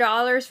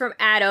 $800 from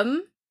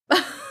Adam.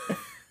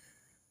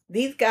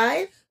 These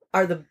guys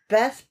are the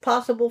best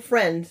possible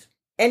friends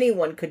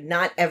anyone could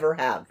not ever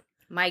have.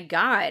 My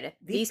God.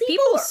 These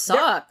people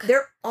suck.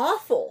 They're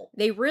awful.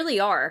 They really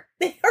are.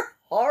 They are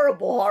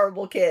horrible,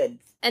 horrible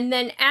kids. And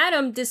then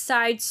Adam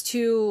decides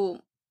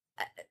to,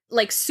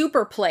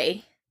 super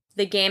play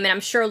the game. And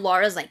I'm sure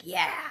Laura's like,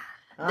 yeah,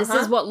 this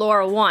is what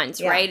Laura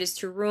wants, right? Is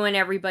to ruin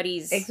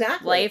everybody's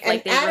life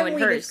like they ruined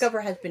hers. We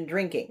discover has been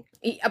drinking.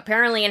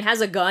 Apparently, and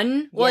has a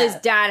gun. Well, his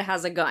dad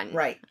has a gun.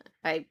 Right.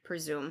 I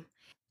presume.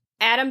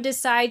 Adam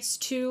decides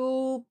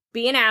to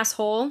be an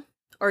asshole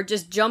or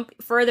just jump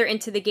further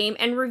into the game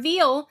and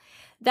reveal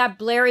that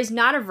Blair is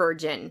not a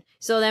virgin.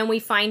 So then we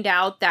find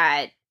out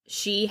that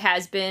she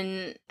has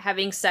been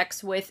having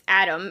sex with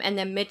Adam, and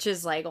then Mitch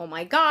is like, oh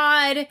my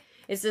God,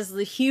 it's this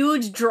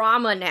huge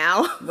drama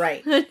now.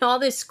 Right. And all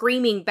this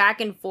screaming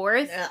back and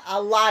forth.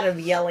 A lot of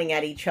yelling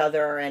at each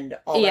other and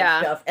all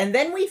that stuff. And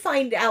then we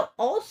find out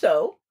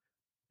also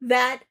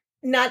that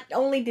not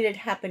only did it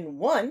happen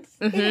once,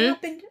 it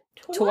happened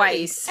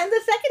twice. And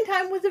the second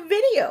time was a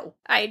video.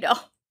 I know.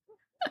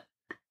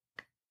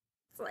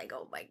 It's like,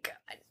 oh my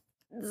God.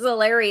 It's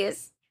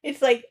hilarious.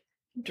 It's like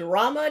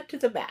drama to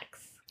the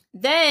max.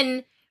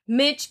 Then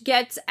Mitch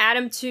gets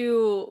Adam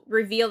to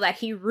reveal that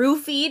he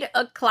roofied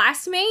a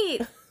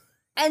classmate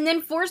and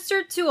then forced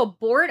her to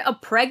abort a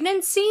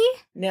pregnancy.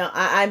 No,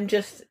 I'm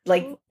just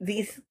like,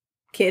 these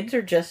kids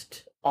are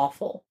just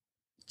awful.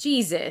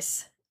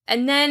 Jesus.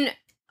 And then,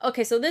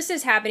 okay, so this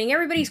is happening.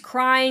 Everybody's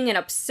crying and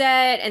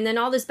upset, and then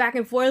all this back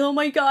and forth. Oh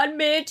my God,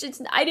 Mitch,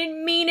 I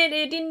didn't mean it.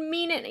 It didn't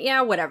mean it.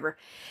 Yeah, whatever.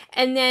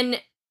 And then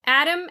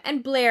Adam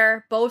and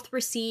Blair both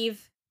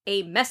receive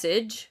a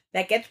message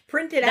that gets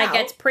printed out. That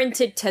gets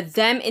printed to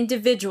them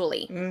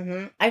individually.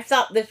 Mm-hmm. I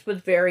thought this was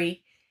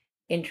very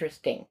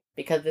interesting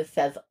because this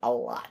says a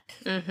lot.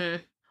 Mm-hmm.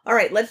 All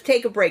right, let's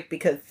take a break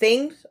because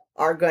things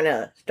are going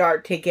to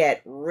start to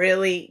get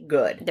really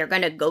good. They're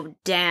going to go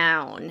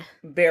down.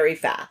 Very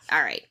fast.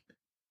 All right.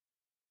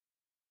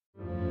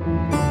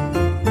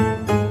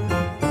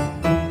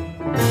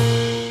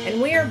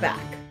 And we are back.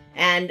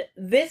 And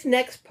this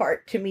next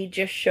part to me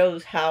just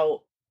shows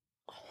how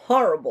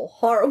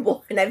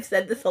horrible, and I've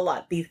said this a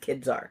lot, these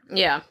kids are.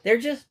 Yeah. They're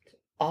just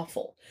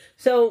awful.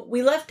 So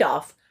we left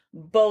off,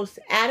 both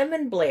Adam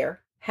and Blair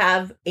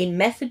have a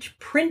message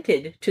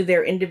printed to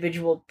their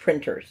individual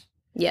printers.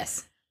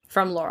 Yes.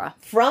 From Laura.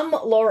 From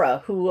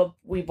Laura, who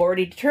we've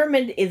already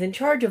determined is in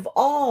charge of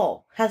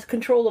all, has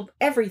control of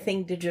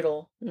everything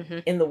digital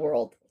in the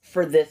world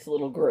for this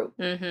little group.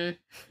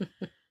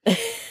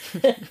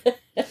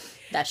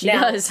 That she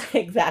does.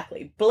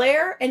 Exactly.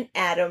 Blair and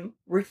Adam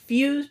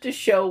refuse to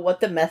show what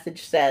the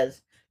message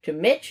says to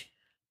Mitch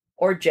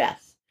or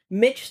Jess.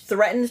 Mitch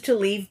threatens to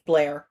leave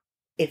Blair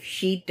if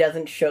she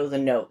doesn't show the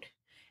note.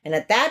 And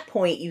at that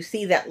point, you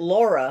see that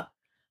Laura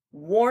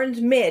warns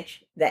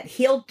Mitch that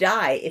he'll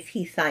die if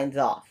he signs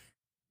off.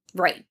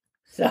 Right.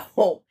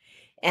 So,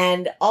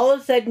 and all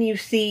of a sudden you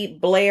see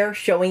Blair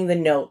showing the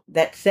note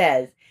that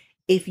says,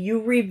 if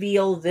you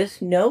reveal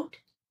this note,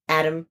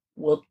 Adam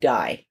will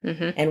die.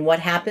 And what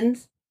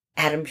happens?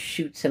 Adam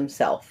shoots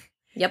himself.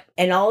 Yep.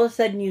 And all of a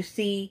sudden you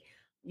see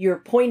your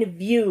point of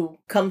view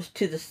comes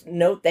to this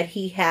note that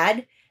he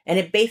had, and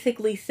it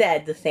basically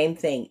said the same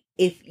thing.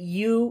 If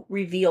you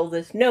reveal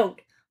this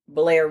note,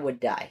 Blair would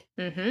die.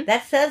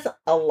 That says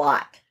a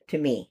lot to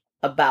me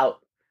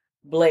about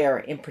Blair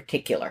in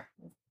particular.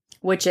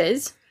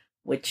 Which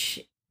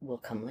will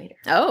come later.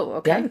 Oh,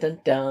 okay. Dun, dun,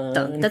 dun.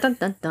 Dun, dun, dun,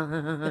 dun,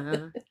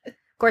 dun.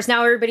 Of course,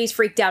 now everybody's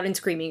freaked out and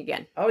screaming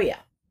again. Oh, yeah.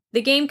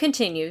 The game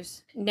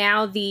continues.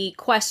 Now the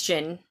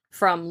question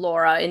from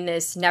Laura in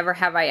this Never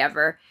Have I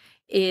Ever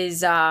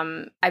is,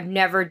 I've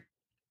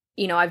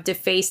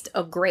defaced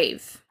a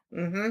grave.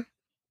 And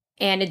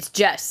it's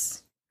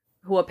Jess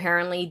who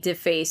apparently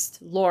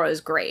defaced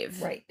Laura's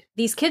grave. Right.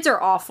 These kids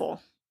are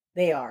awful.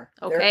 They are.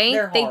 Okay?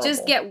 They're they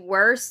just get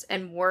worse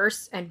and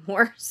worse and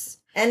worse.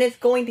 And it's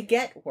going to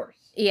get worse.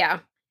 Yeah.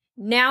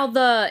 Now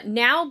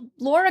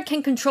Laura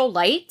can control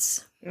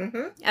lights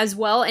as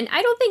well. And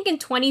I don't think in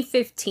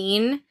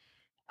 2015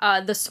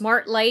 the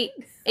smart light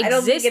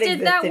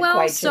existed that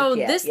well. So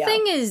this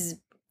thing is,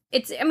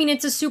 it's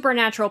a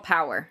supernatural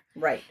power.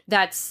 Right.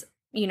 That's,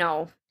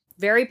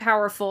 very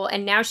powerful.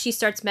 And now she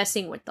starts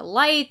messing with the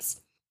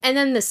lights. And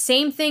then the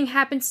same thing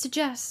happens to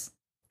Jess.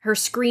 Her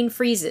screen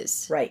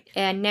freezes. Right.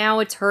 And now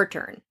it's her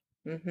turn.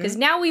 Because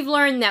now we've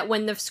learned that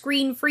when the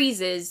screen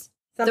freezes,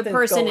 the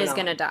person is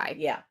going to die.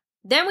 Yeah.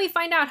 Then we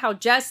find out how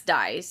Jess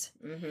dies,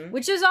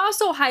 which is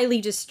also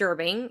highly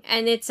disturbing.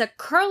 And it's a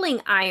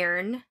curling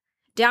iron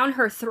down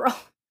her throat.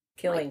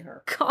 Killing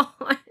her.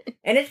 God.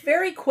 And it's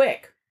very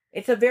quick.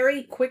 It's a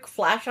very quick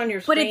flash on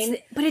your screen.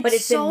 But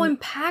it's so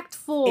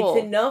impactful.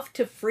 It's enough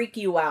to freak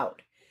you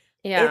out.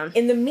 Yeah.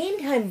 In the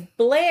meantime,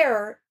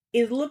 Blair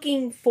is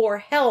looking for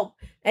help.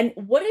 And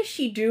what does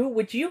she do?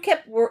 Which you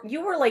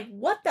were like,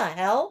 what the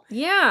hell?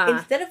 Yeah.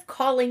 Instead of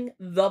calling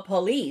the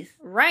police.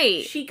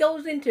 Right. She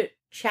goes into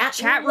chat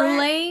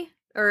roulette.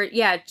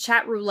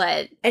 Chat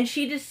roulette. And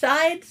she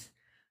decides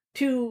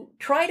to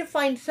try to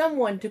find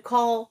someone to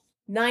call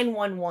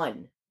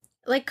 911.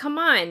 Like, come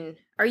on.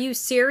 Are you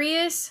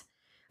serious?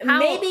 How?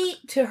 Maybe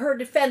to her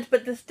defense,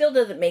 but this still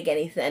doesn't make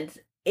any sense,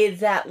 is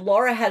that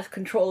Laura has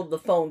control of the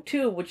phone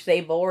too, which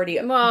they've already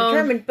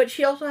determined, but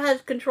she also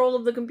has control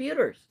of the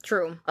computers.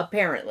 True.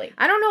 Apparently.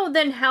 I don't know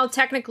then how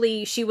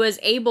technically she was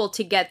able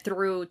to get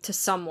through to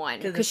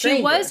someone. Because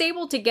she was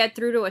able to get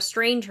through to a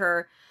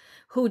stranger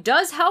who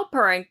does help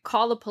her and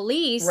call the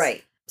police.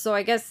 Right. So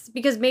I guess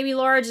because maybe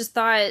Laura just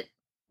thought,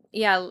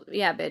 yeah,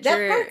 bitch.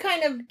 That part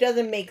kind of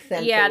doesn't make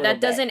sense. Yeah,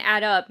 that doesn't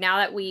add up now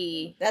that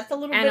we That's a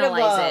little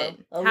analyze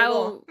bit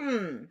of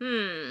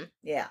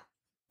Yeah.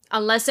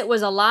 Unless it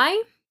was a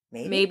lie.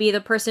 Maybe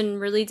the person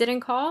really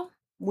didn't call.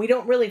 We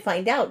don't really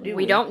find out, do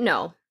we? We don't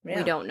know. Yeah.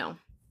 We don't know.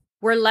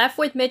 We're left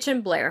with Mitch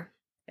and Blair.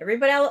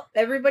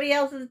 Everybody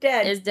else is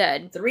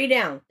dead. 3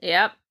 down.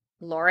 Yep.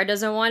 Laura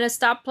doesn't want to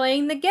stop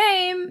playing the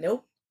game.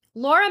 Nope.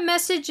 Laura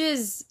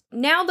messages.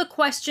 Now the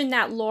question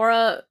that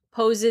Laura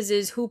poses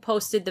is who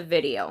posted the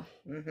video.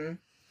 Mm-hmm.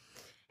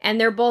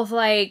 And they're both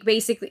like,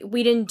 basically,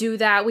 we didn't do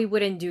that. We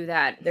wouldn't do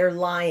that. They're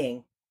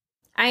lying.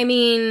 I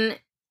mean,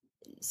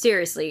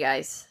 seriously,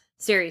 guys.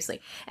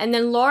 Seriously. And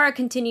then Laura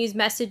continues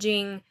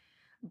messaging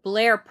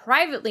Blair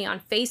privately on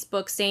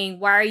Facebook saying,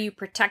 why are you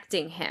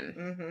protecting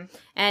him?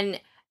 Mm-hmm.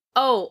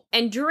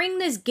 And during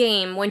this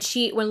game, when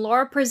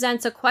Laura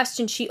presents a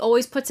question, she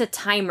always puts a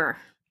timer.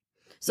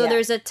 So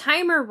there's a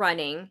timer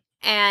running,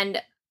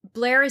 and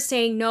Blair is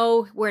saying,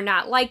 no, we're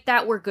not like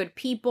that. We're good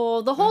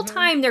people. The whole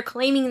time they're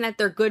claiming that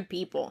they're good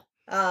people.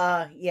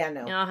 Yeah,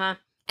 no. Uh-huh.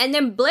 And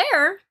then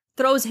Blair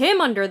throws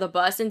him under the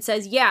bus and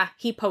says, yeah,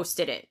 he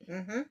posted it.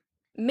 Mm-hmm.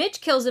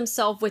 Mitch kills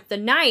himself with the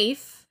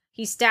knife.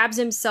 He stabs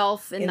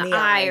himself in the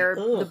eye or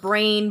the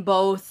brain,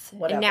 both.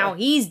 Whatever. And now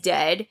he's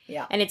dead.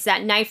 Yeah. And it's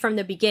that knife from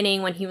the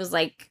beginning when he was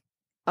like,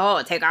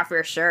 oh, take off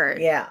your shirt.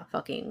 Yeah.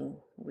 Fucking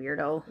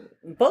weirdo.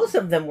 Both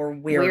of them were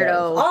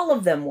weirdos. All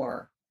of them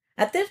were.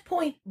 At this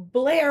point,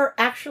 Blair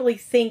actually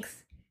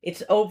thinks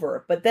it's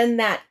over. But then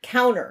that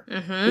counter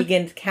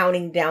begins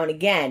counting down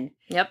again.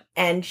 Yep.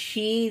 And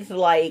she's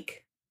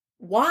like,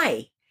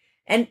 why?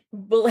 And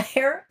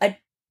Blair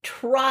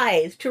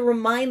tries to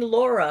remind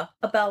Laura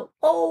about,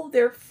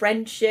 their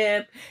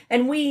friendship,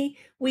 and we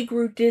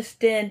grew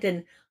distant,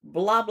 and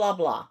blah, blah,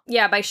 blah.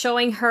 Yeah, by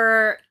showing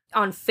her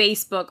on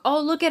Facebook,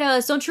 oh, look at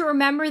us, don't you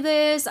remember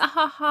this? Ah,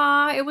 ha,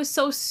 ha, it was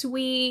so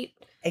sweet.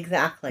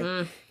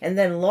 Exactly. And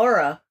then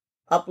Laura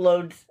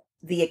uploads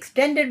the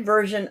extended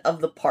version of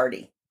the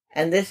party.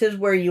 And this is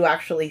where you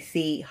actually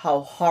see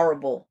how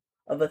horrible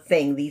of a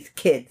thing these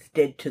kids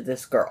did to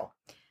this girl.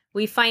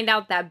 We find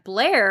out that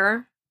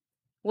Blair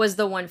was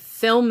the one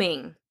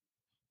filming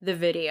the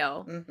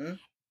video. Mm-hmm.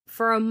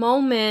 For a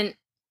moment,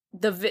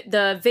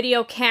 the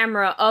video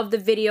camera of the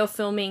video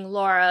filming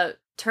Laura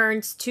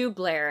turns to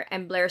Blair,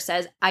 and Blair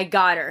says, I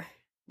got her.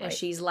 And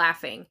she's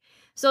laughing.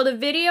 So the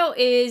video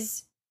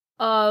is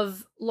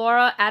of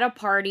Laura at a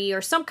party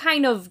or some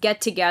kind of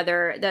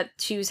get-together that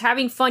she was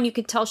having fun. You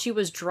could tell she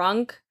was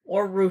drunk.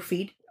 Or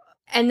roofied.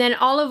 And then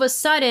all of a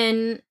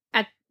sudden,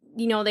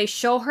 they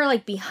show her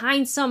like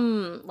behind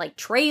some like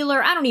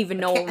trailer. I don't even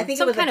know. I think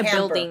some it was kind a of camper.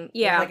 building.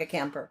 Yeah. It was like a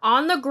camper.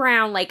 On the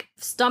ground, like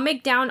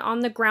stomach down on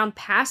the ground,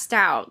 passed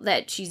out,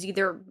 that she's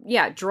either,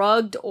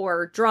 drugged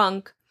or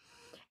drunk.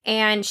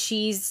 And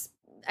she's,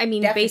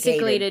 defecated.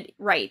 basically,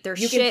 right. There's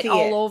shit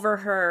all over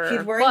her.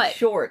 She's wearing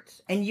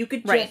shorts. And you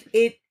could just,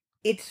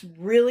 it's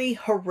really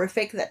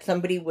horrific that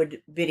somebody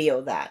would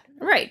video that.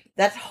 Right.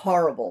 That's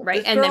horrible.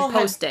 Right. And then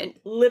post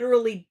it.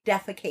 Literally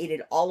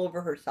defecated all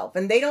over herself.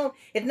 And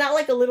it's not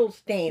like a little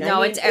stain.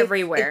 No, it's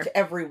everywhere. It's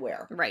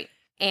everywhere. Right.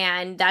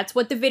 And that's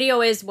what the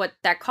video is, what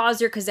that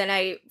caused her. Because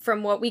then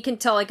from what we can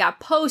tell, it got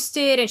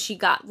posted and she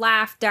got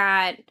laughed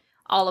at,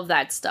 all of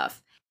that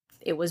stuff.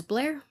 It was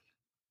Blair.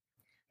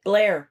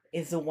 Blair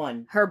is the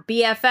one. Her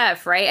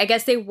BFF, right? I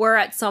guess they were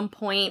at some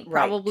point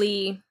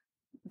probably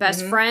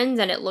best friends,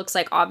 and it looks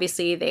like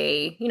obviously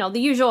they, the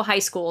usual high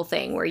school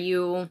thing where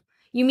you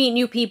meet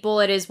new people,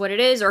 it is what it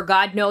is, or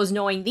God knows,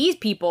 knowing these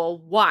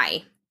people,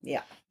 why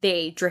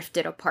they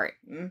drifted apart.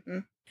 Mm-hmm.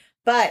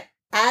 But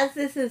as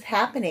this is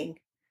happening,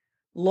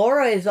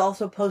 Laura is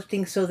also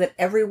posting so that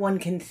everyone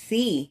can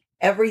see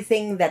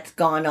everything that's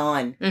gone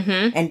on.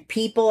 Mm-hmm. And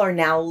people are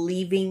now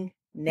leaving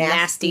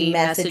nasty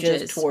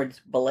messages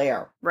towards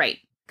Blair. Right.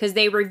 Because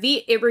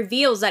it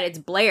reveals that it's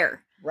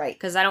Blair. Right.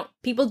 Because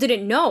people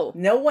didn't know.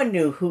 No one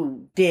knew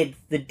who did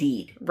the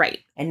deed. Right.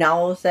 And now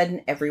all of a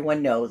sudden,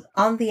 everyone knows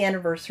on the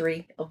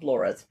anniversary of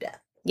Laura's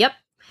death. Yep.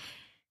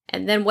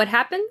 And then what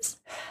happens?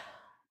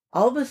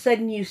 All of a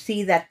sudden, you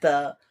see that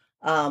the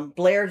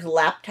Blair's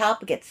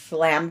laptop gets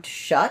slammed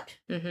shut.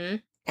 Mm-hmm.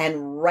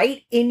 And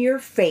right in your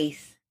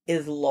face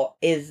is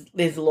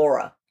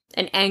Laura.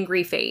 An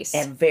angry face.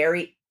 A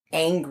very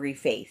angry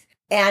face.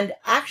 And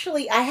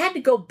actually, I had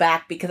to go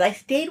back because I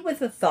stayed with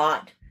the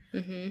thought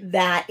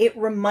that it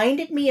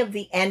reminded me of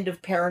the end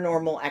of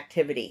Paranormal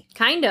Activity.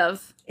 Kind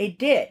of. It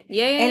did.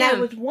 Yeah. And I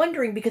was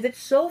wondering, because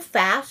it's so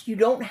fast, you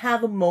don't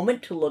have a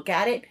moment to look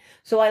at it.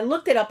 So I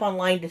looked it up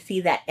online to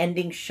see that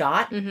ending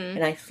shot,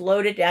 and I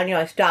slowed it down.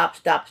 I stop.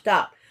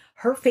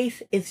 Her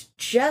face is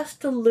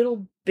just a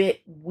little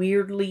bit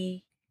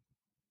weirdly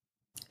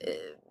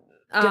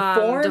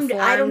deformed.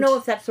 I don't know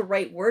if that's the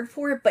right word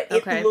for it, but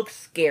it looks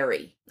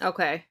scary.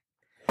 Okay.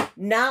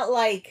 Not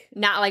like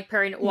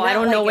Paranormal. Well, I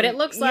don't know what it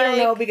looks like. You don't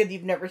know because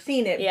you've never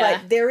seen it,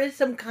 but there is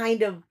some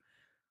kind of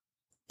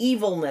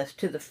evilness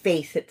to the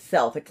face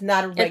itself. It's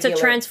not a regular... It's a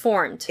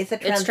transformed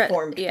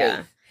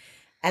face.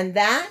 And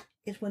that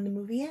is when the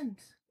movie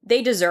ends.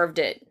 They deserved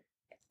it.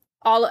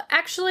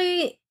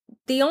 Actually,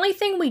 the only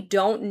thing we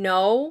don't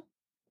know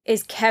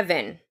is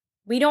Kevin.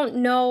 We don't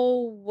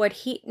know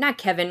what not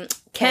Kevin,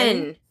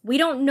 Ken. We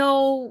don't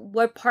know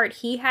what part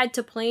he had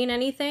to play in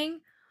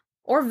anything.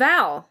 Or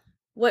Val.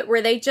 What,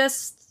 were they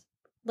just,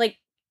 like,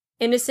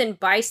 innocent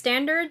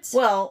bystanders?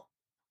 Well...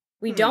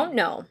 We don't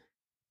know.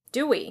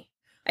 Do we?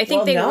 I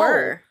think they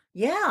were.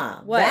 Yeah.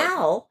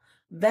 What?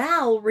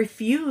 Val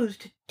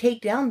refused to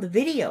take down the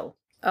video.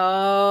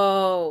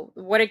 Oh.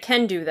 What did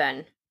Ken do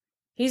then?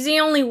 He's the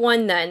only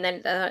one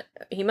then.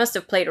 He must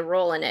have played a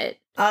role in it.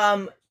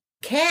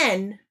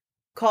 Ken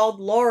called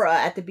Laura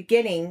at the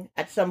beginning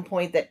at some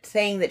point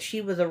saying that she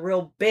was a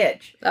real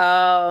bitch.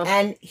 Oh.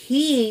 And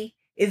he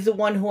is the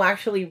one who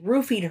actually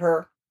roofied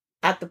her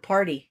at the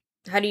party.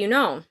 How do you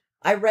know?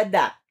 I read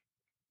that.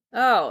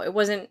 Oh, it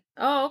wasn't...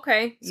 Oh,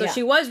 okay. So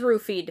she was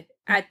roofied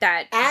at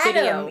that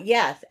video.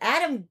 Yes.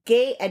 Adam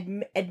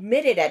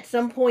admitted at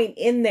some point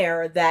in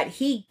there that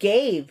he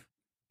gave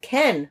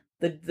Ken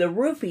the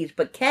roofies,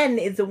 but Ken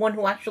is the one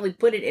who actually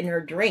put it in her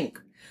drink.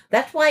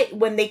 That's why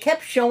when they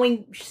kept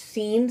showing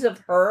scenes of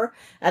her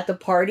at the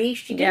party,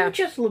 she didn't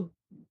just look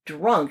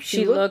drunk.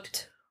 She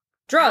looked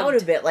drugged. Out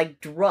of it,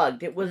 like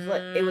drugged. It was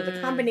a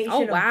combination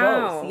of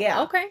both.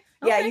 Yeah. Okay.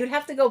 Yeah, you'd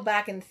have to go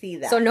back and see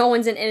that. So no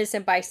one's an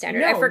innocent bystander.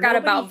 No, I forgot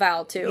about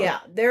Val, too. Yeah,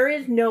 there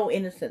is no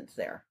innocence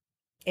there.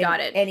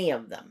 Got it. Any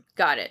of them.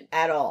 Got it.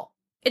 At all.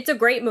 It's a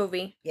great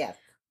movie. Yes.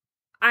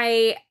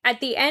 At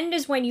the end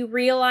is when you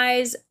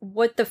realize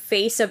what the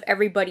face of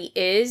everybody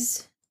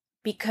is,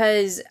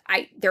 because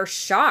they're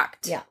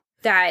shocked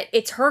that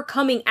it's her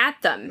coming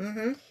at them.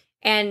 Mm-hmm.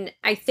 And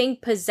I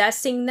think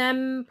possessing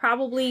them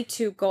probably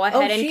to go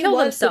ahead and kill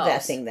themselves. She was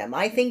possessing them.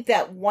 I think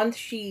that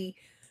once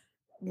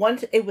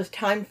it was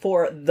time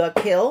for the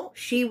kill,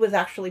 she was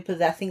actually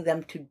possessing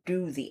them to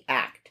do the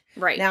act.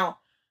 Right. Now,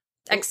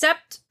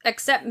 except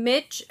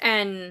Mitch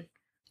and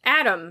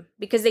Adam,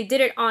 because they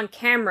did it on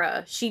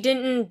camera. She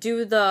didn't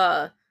do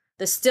the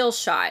still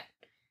shot.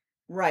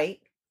 Right.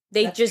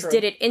 They just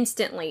did it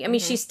instantly. I mean,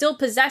 she's still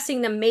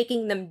possessing them,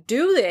 making them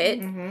do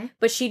it,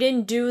 but she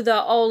didn't do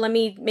the, let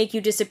me make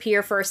you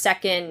disappear for a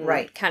second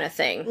kind of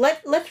thing.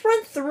 Let's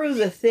run through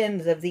the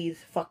sins of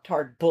these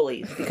fucktard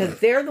bullies, because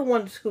they're the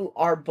ones who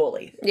are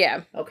bullies.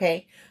 Yeah.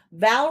 Okay?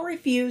 Val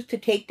refused to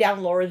take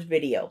down Laura's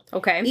video.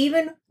 Okay.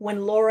 Even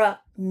when Laura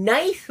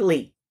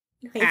nicely,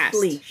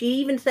 asked. She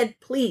even said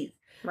please,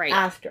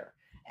 asked her.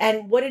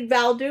 And what did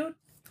Val do?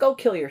 Go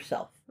kill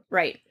yourself.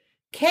 Right.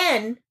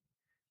 Ken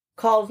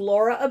calls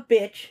Laura a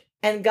bitch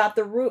and got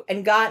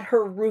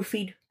her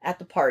roofied at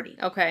the party.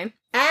 Okay.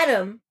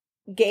 Adam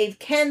gave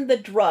Ken the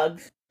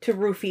drugs to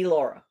roofie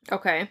Laura.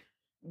 Okay.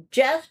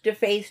 Jess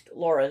defaced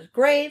Laura's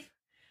grave.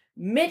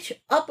 Mitch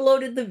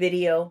uploaded the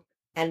video,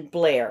 and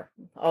Blair,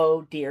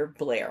 oh dear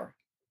Blair,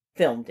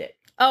 filmed it.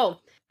 Oh,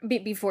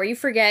 before you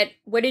forget,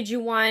 what did you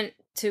want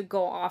to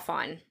go off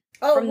on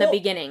from the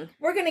beginning?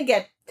 We're gonna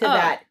get to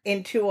that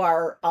into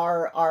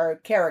our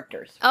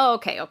characters. Oh,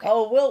 okay.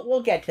 Oh,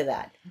 we'll get to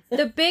that.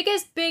 The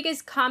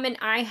biggest comment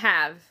I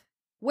have: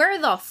 where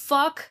the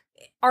fuck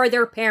are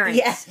their parents?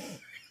 Yes,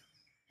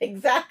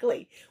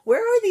 exactly.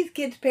 Where are these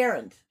kids'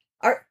 parents?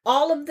 Are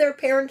all of their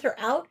parents are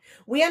out?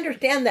 We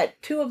understand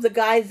that two of the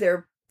guys,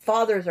 their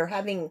fathers, are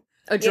having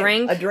a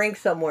drink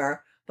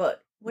somewhere,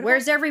 but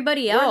where's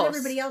everybody else? Where's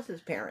everybody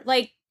else's parents?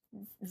 Like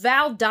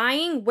Val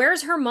dying,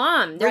 where's her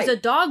mom? There's a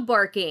dog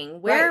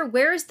barking.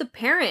 Where's the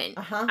parent?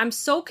 I'm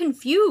so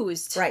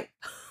confused. Right.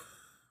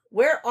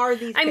 Where are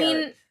these parents? I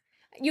mean,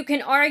 you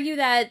can argue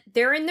that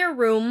they're in their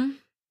room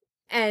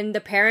and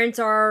the parents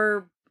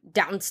are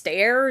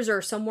downstairs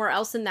or somewhere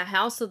else in the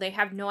house, so they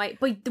have no idea.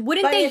 But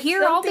wouldn't they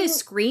hear all this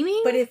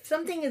screaming? But if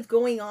something is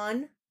going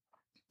on,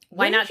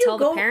 why not tell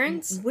the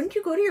parents? Wouldn't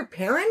you go to your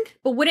parent?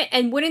 But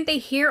wouldn't they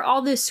hear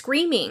all this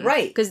screaming?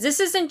 Right. Because this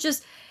isn't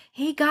just,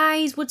 hey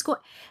guys, what's going...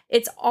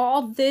 It's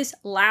all this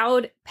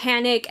loud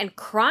panic and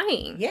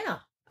crying. Yeah.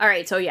 All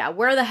right, so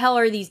where the hell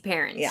are these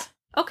parents? Yeah.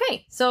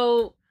 Okay,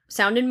 so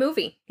sound and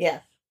movie.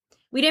 Yes.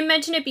 We didn't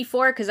mention it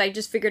before because I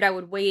just figured I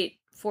would wait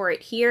for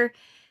it here.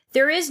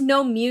 There is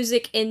no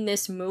music in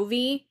this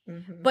movie,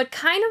 but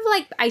kind of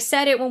like, I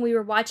said it when we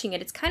were watching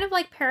it, it's kind of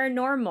like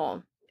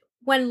Paranormal.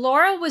 When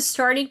Laura was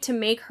starting to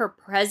make her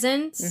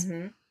presence,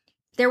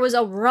 there was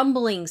a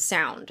rumbling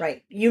sound.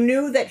 Right. You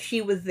knew that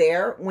she was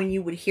there when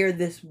you would hear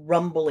this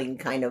rumbling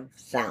kind of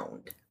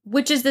sound.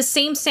 which is the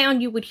same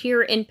sound you would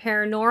hear in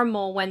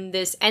Paranormal when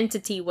this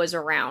entity was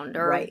around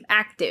or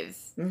active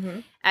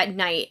at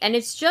night. And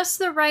it's just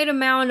the right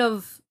amount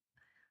of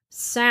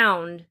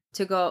sound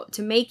to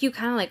make you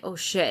kind of like, oh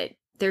shit,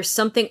 there's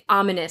something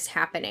ominous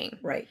happening.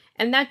 Right.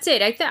 And that's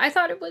it. I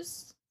thought it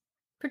was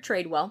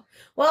portrayed well.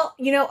 Well,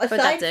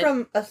 aside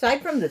from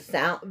the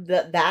sound,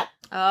 that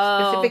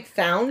specific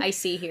sound, I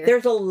see here.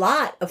 There's a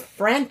lot of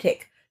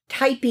frantic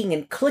typing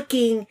and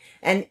clicking,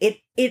 and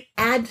it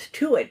adds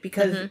to it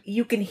because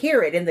you can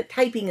hear it in the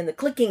typing and the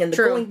clicking and the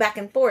going back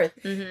and forth,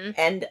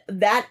 and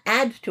that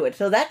adds to it.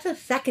 So that's a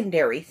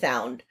secondary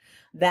sound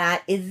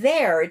that is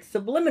there. It's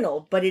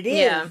subliminal, but it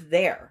is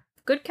there.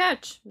 Good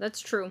catch. That's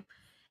true.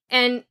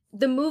 And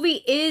the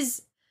movie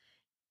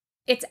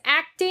it's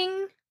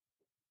acting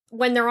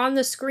when they're on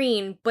the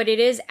screen, but it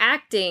is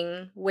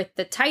acting with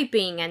the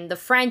typing and the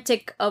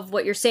frantic of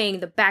what you're saying,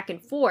 the back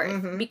and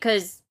forth,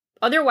 because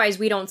otherwise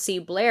we don't see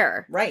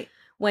Blair. Right.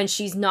 When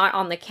she's not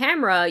on the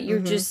camera, you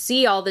just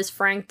see all this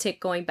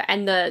frantic going back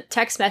and the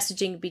text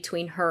messaging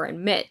between her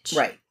and Mitch.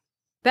 Right.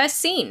 Best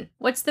scene.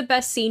 What's the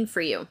best scene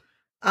for you?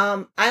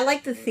 I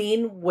like the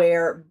scene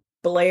where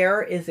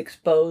Blair is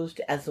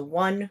exposed as the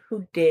one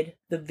who did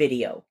the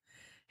video.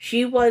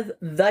 She was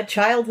the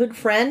childhood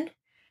friend,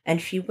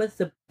 and she was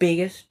the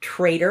biggest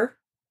traitor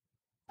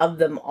of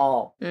them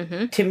all.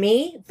 To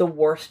me, the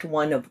worst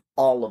one of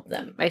all of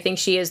them. I think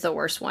she is the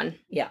worst one.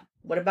 Yeah.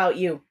 What about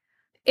you?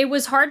 It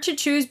was hard to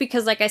choose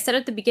because, like I said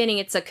at the beginning,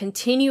 it's a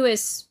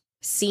continuous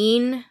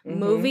scene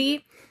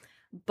movie.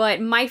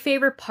 But my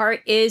favorite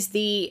part is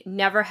the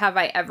Never Have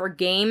I Ever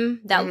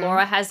game that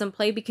Laura has them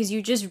play, because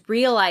you just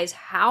realize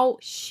how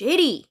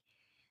shitty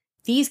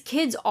these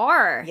kids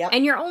are. Yep.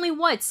 And you're only,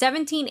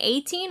 17,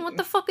 18? What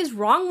the fuck is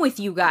wrong with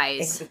you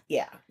guys?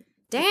 Yeah.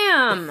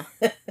 Damn.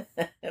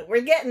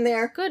 We're getting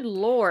there. Good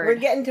Lord. We're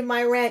getting to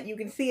my rant. You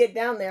can see it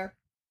down there.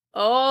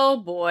 Oh,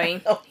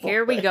 boy.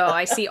 Here we go.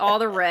 I see all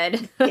the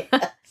red.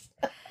 Yes.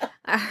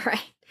 All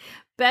right.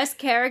 Best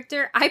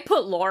character? I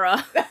put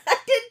Laura. I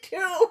did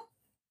too.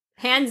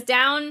 Hands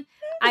down,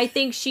 I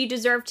think she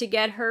deserved to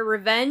get her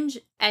revenge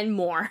and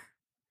more.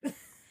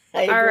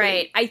 All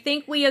right. I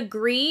think we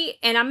agree,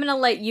 and I'm going to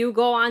let you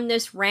go on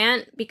this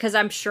rant because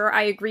I'm sure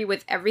I agree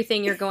with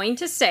everything you're going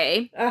to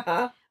say.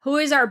 Who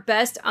is our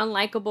best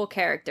unlikable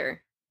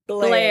character?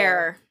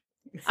 Blair.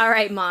 All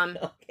right, Mom.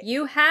 Okay.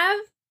 You have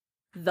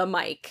the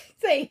mic.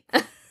 Thanks.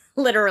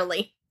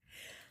 Literally.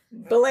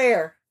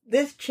 Blair,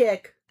 this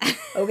chick,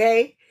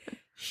 okay?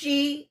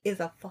 She is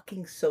a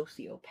fucking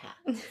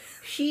sociopath.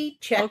 She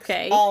checks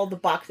all the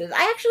boxes.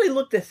 I actually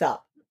looked this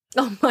up.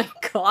 Oh my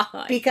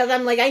God. Because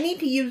I'm like, I need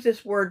to use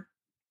this word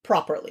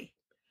properly.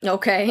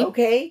 Okay.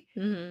 Okay?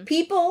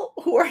 People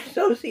who are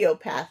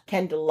sociopaths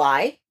tend to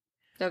lie.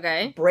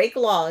 Okay. Break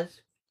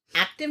laws.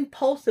 Act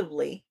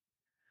impulsively.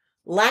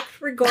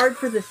 Lacks regard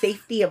for the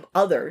safety of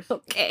others.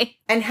 Okay.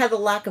 And has a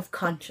lack of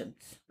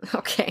conscience.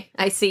 Okay.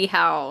 I see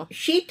how.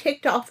 She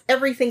ticked off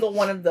every single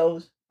one of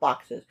those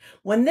boxes.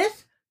 When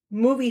this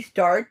movie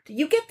starts,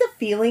 you get the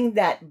feeling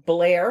that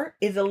Blair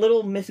is a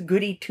little Miss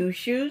Goody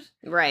Two-Shoes.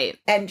 Right.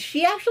 And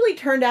she actually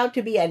turned out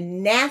to be a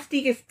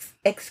nasty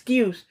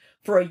excuse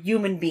for a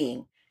human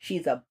being.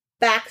 She's a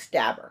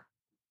backstabber.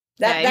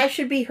 That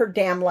should be her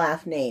damn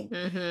last name.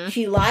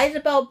 She lies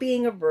about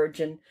being a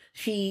virgin.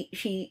 She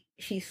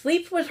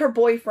sleeps with her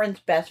boyfriend's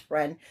best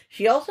friend.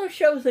 She also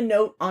shows a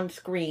note on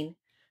screen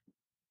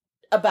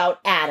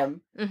about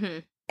Adam.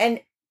 And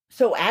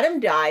so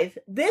Adam dies.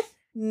 This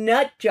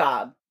nut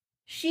job,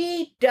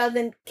 she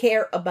doesn't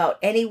care about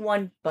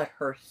anyone but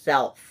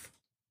herself.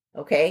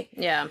 Okay?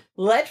 Yeah.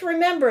 Let's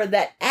remember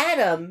that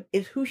Adam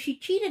is who she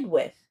cheated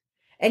with.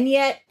 And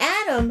yet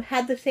Adam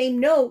had the same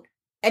note,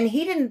 and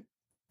he didn't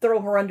throw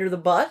her under the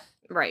bus.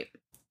 Right.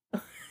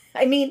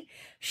 I mean,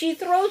 she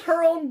throws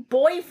her own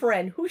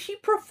boyfriend, who she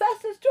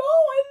professes to,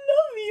 oh, I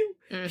love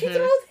you. She throws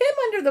him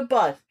under the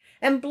bus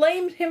and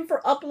blames him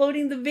for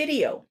uploading the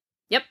video.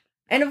 Yep.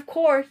 And of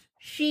course,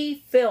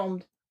 she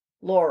filmed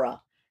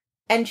Laura.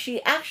 And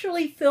she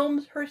actually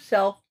films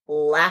herself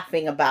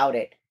laughing about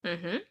it.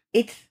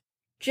 It's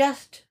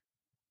just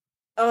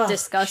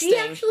disgusting. She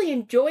actually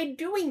enjoyed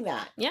doing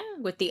that. Yeah,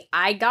 with the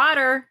I got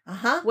her.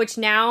 Which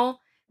now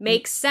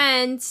makes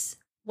sense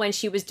when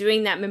she was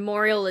doing that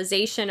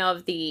memorialization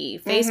of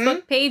the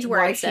Facebook page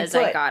where it says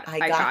I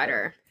got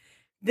her.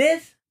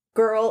 This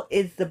girl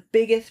is the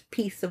biggest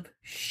piece of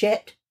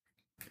shit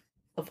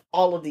of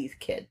all of these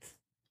kids.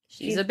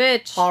 She's a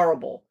bitch.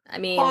 Horrible. I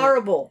mean,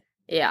 horrible.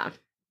 Yeah.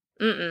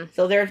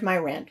 So there's my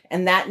rant.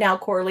 And that now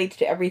correlates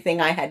to everything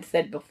I had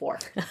said before.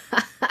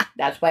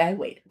 That's why I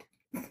waited.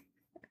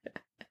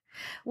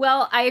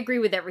 Well, I agree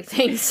with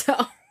everything,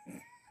 so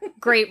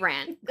great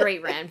rant.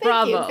 Great rant.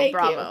 Bravo. Thank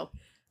you.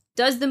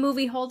 Does the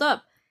movie hold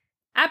up?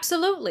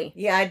 Absolutely.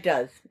 Yeah, it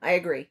does. I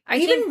agree.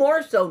 Even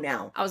more so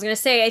now. I was going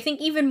to say, I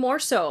think even more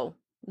so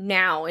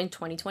now in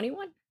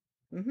 2021.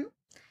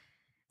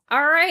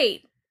 All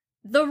right.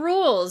 The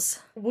rules.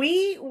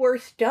 We were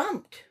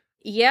stumped.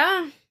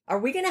 Yeah. Are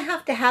we going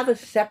to have a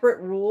separate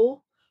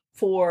rule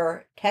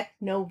for Tech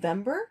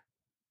November?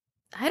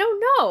 I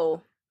don't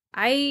know.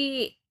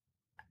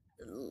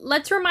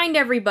 Let's remind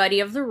everybody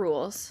of the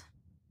rules.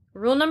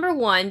 Rule number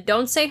 1,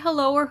 don't say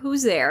hello or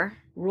who's there.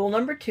 Rule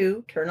number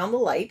 2, turn on the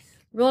lights.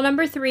 Rule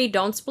number 3,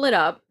 don't split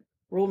up.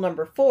 Rule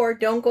number 4,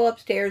 don't go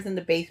upstairs in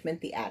the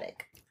basement, the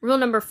attic. Rule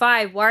number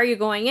 5, why are you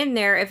going in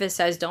there if it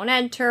says don't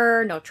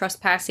enter, no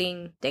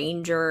trespassing,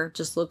 danger,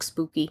 just look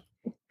spooky.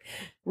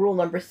 Rule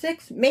number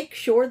 6, make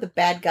sure the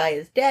bad guy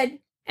is dead.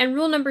 And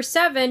rule number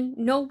 7,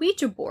 no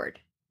Ouija board.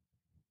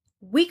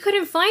 We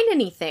couldn't find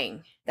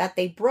anything. That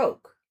they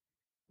broke.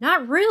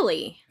 Not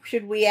really.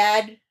 Should we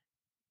add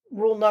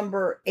rule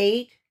number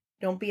 8,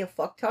 don't be a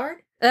fucktard?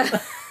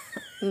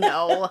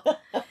 No.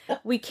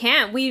 We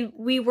can't.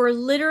 We were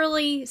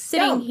literally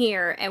sitting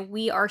here and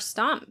we are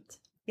stumped.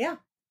 Yeah.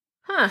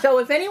 Huh. So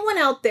if anyone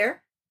out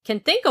there can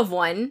think of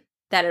one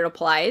that it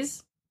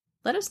applies,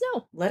 let us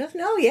know. Let us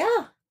know,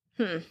 yeah.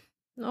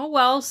 Oh,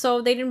 well,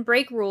 so they didn't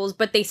break rules,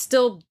 but they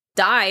still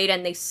died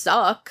and they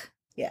suck.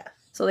 Yes.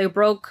 So they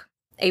broke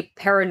a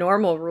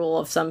paranormal rule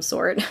of some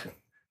sort.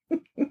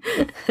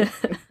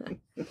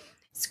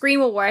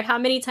 Scream Award. How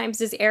many times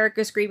does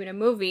Erica scream in a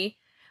movie?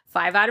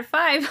 5 out of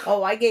 5.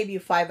 Oh, I gave you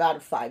 5 out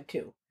of 5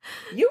 too.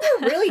 You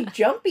were really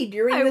jumpy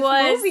during this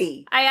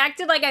movie. I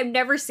acted like I've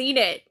never seen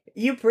it.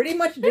 You pretty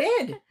much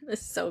did. It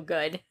was so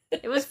good.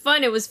 It was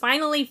fun. It was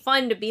finally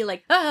fun to be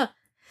like,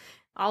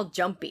 all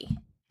jumpy.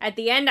 At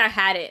the end, I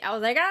had it. I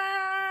was like,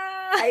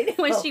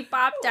 when she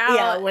popped out.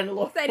 Yeah, when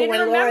Laura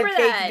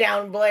takes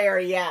down Blair.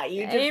 Yeah,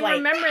 you just I didn't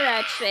remember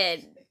that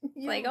shit.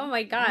 Like, oh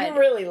my God. You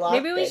really lost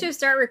Maybe we should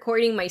start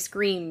recording my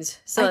screams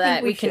so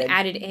that we can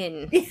add it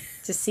in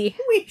to see,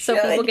 so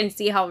people can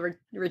see how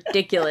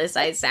ridiculous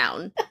I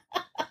sound.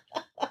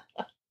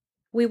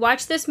 We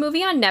watched this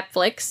movie on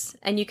Netflix,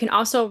 and you can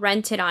also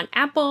rent it on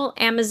Apple,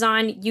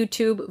 Amazon,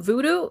 YouTube,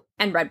 Vudu,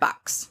 and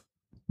Redbox.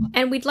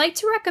 And we'd like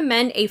to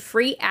recommend a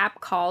free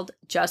app called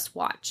Just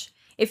Watch.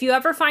 If you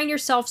ever find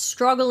yourself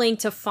struggling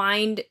to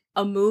find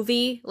a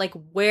movie, like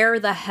where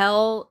the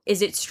hell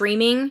is it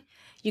streaming,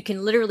 you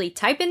can literally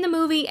type in the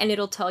movie and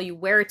it'll tell you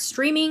where it's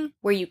streaming,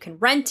 where you can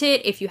rent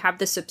it. If you have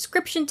the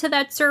subscription to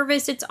that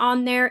service, it's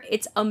on there.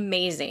 It's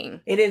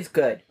amazing. It is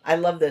good. I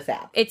love this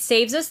app. It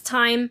saves us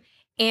time,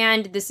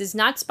 and this is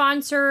not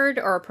sponsored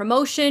or a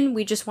promotion.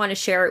 We just want to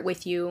share it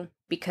with you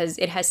because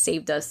it has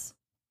saved us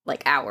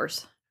like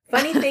hours.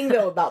 Funny thing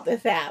though about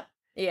this app.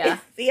 Yeah.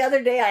 The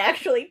other day I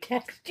actually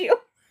text you.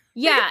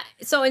 Yeah,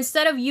 so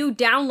instead of you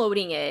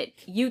downloading it,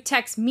 you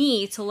text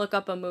me to look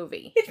up a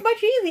movie. It's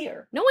much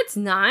easier. No, it's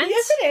not.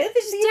 Yes, it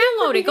is. Just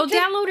download it. Go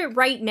download it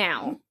right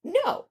now.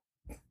 No.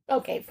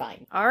 Okay,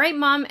 fine. All right,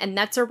 Mom, and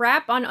that's a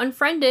wrap on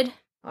Unfriended.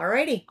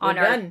 Alrighty, we're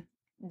done.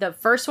 The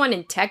first one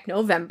in Tech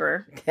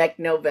November. Tech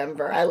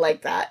November. I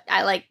like that.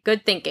 I like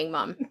good thinking,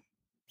 Mom.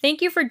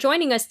 Thank you for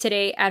joining us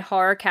today at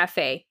Horror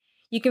Cafe.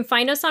 You can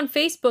find us on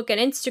Facebook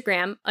and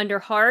Instagram under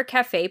Horror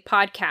Cafe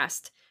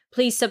Podcast.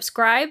 Please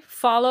subscribe,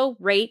 follow,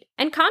 rate,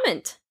 and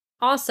comment.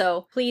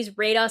 Also, please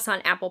rate us on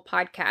Apple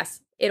Podcasts.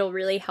 It'll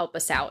really help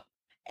us out.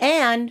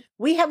 And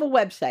we have a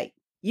website.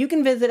 You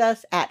can visit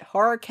us at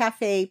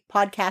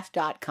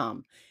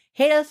horrorcafepodcast.com.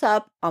 Hit us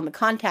up on the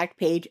contact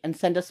page and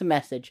send us a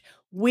message.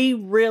 We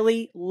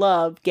really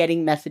love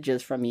getting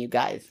messages from you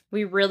guys.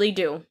 We really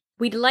do.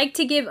 We'd like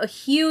to give a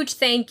huge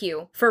thank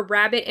you for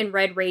Rabbit and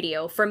Red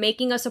Radio for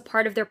making us a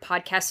part of their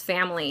podcast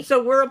family.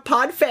 So we're a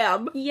pod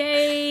fam.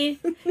 Yay!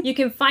 You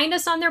can find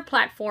us on their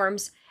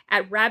platforms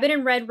at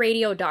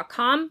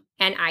rabbitandredradio.com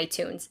and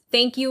iTunes.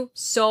 Thank you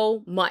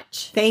so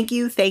much. Thank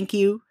you, thank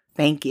you,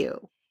 thank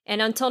you.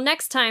 And until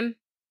next time,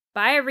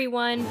 bye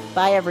everyone.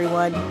 Bye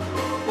everyone.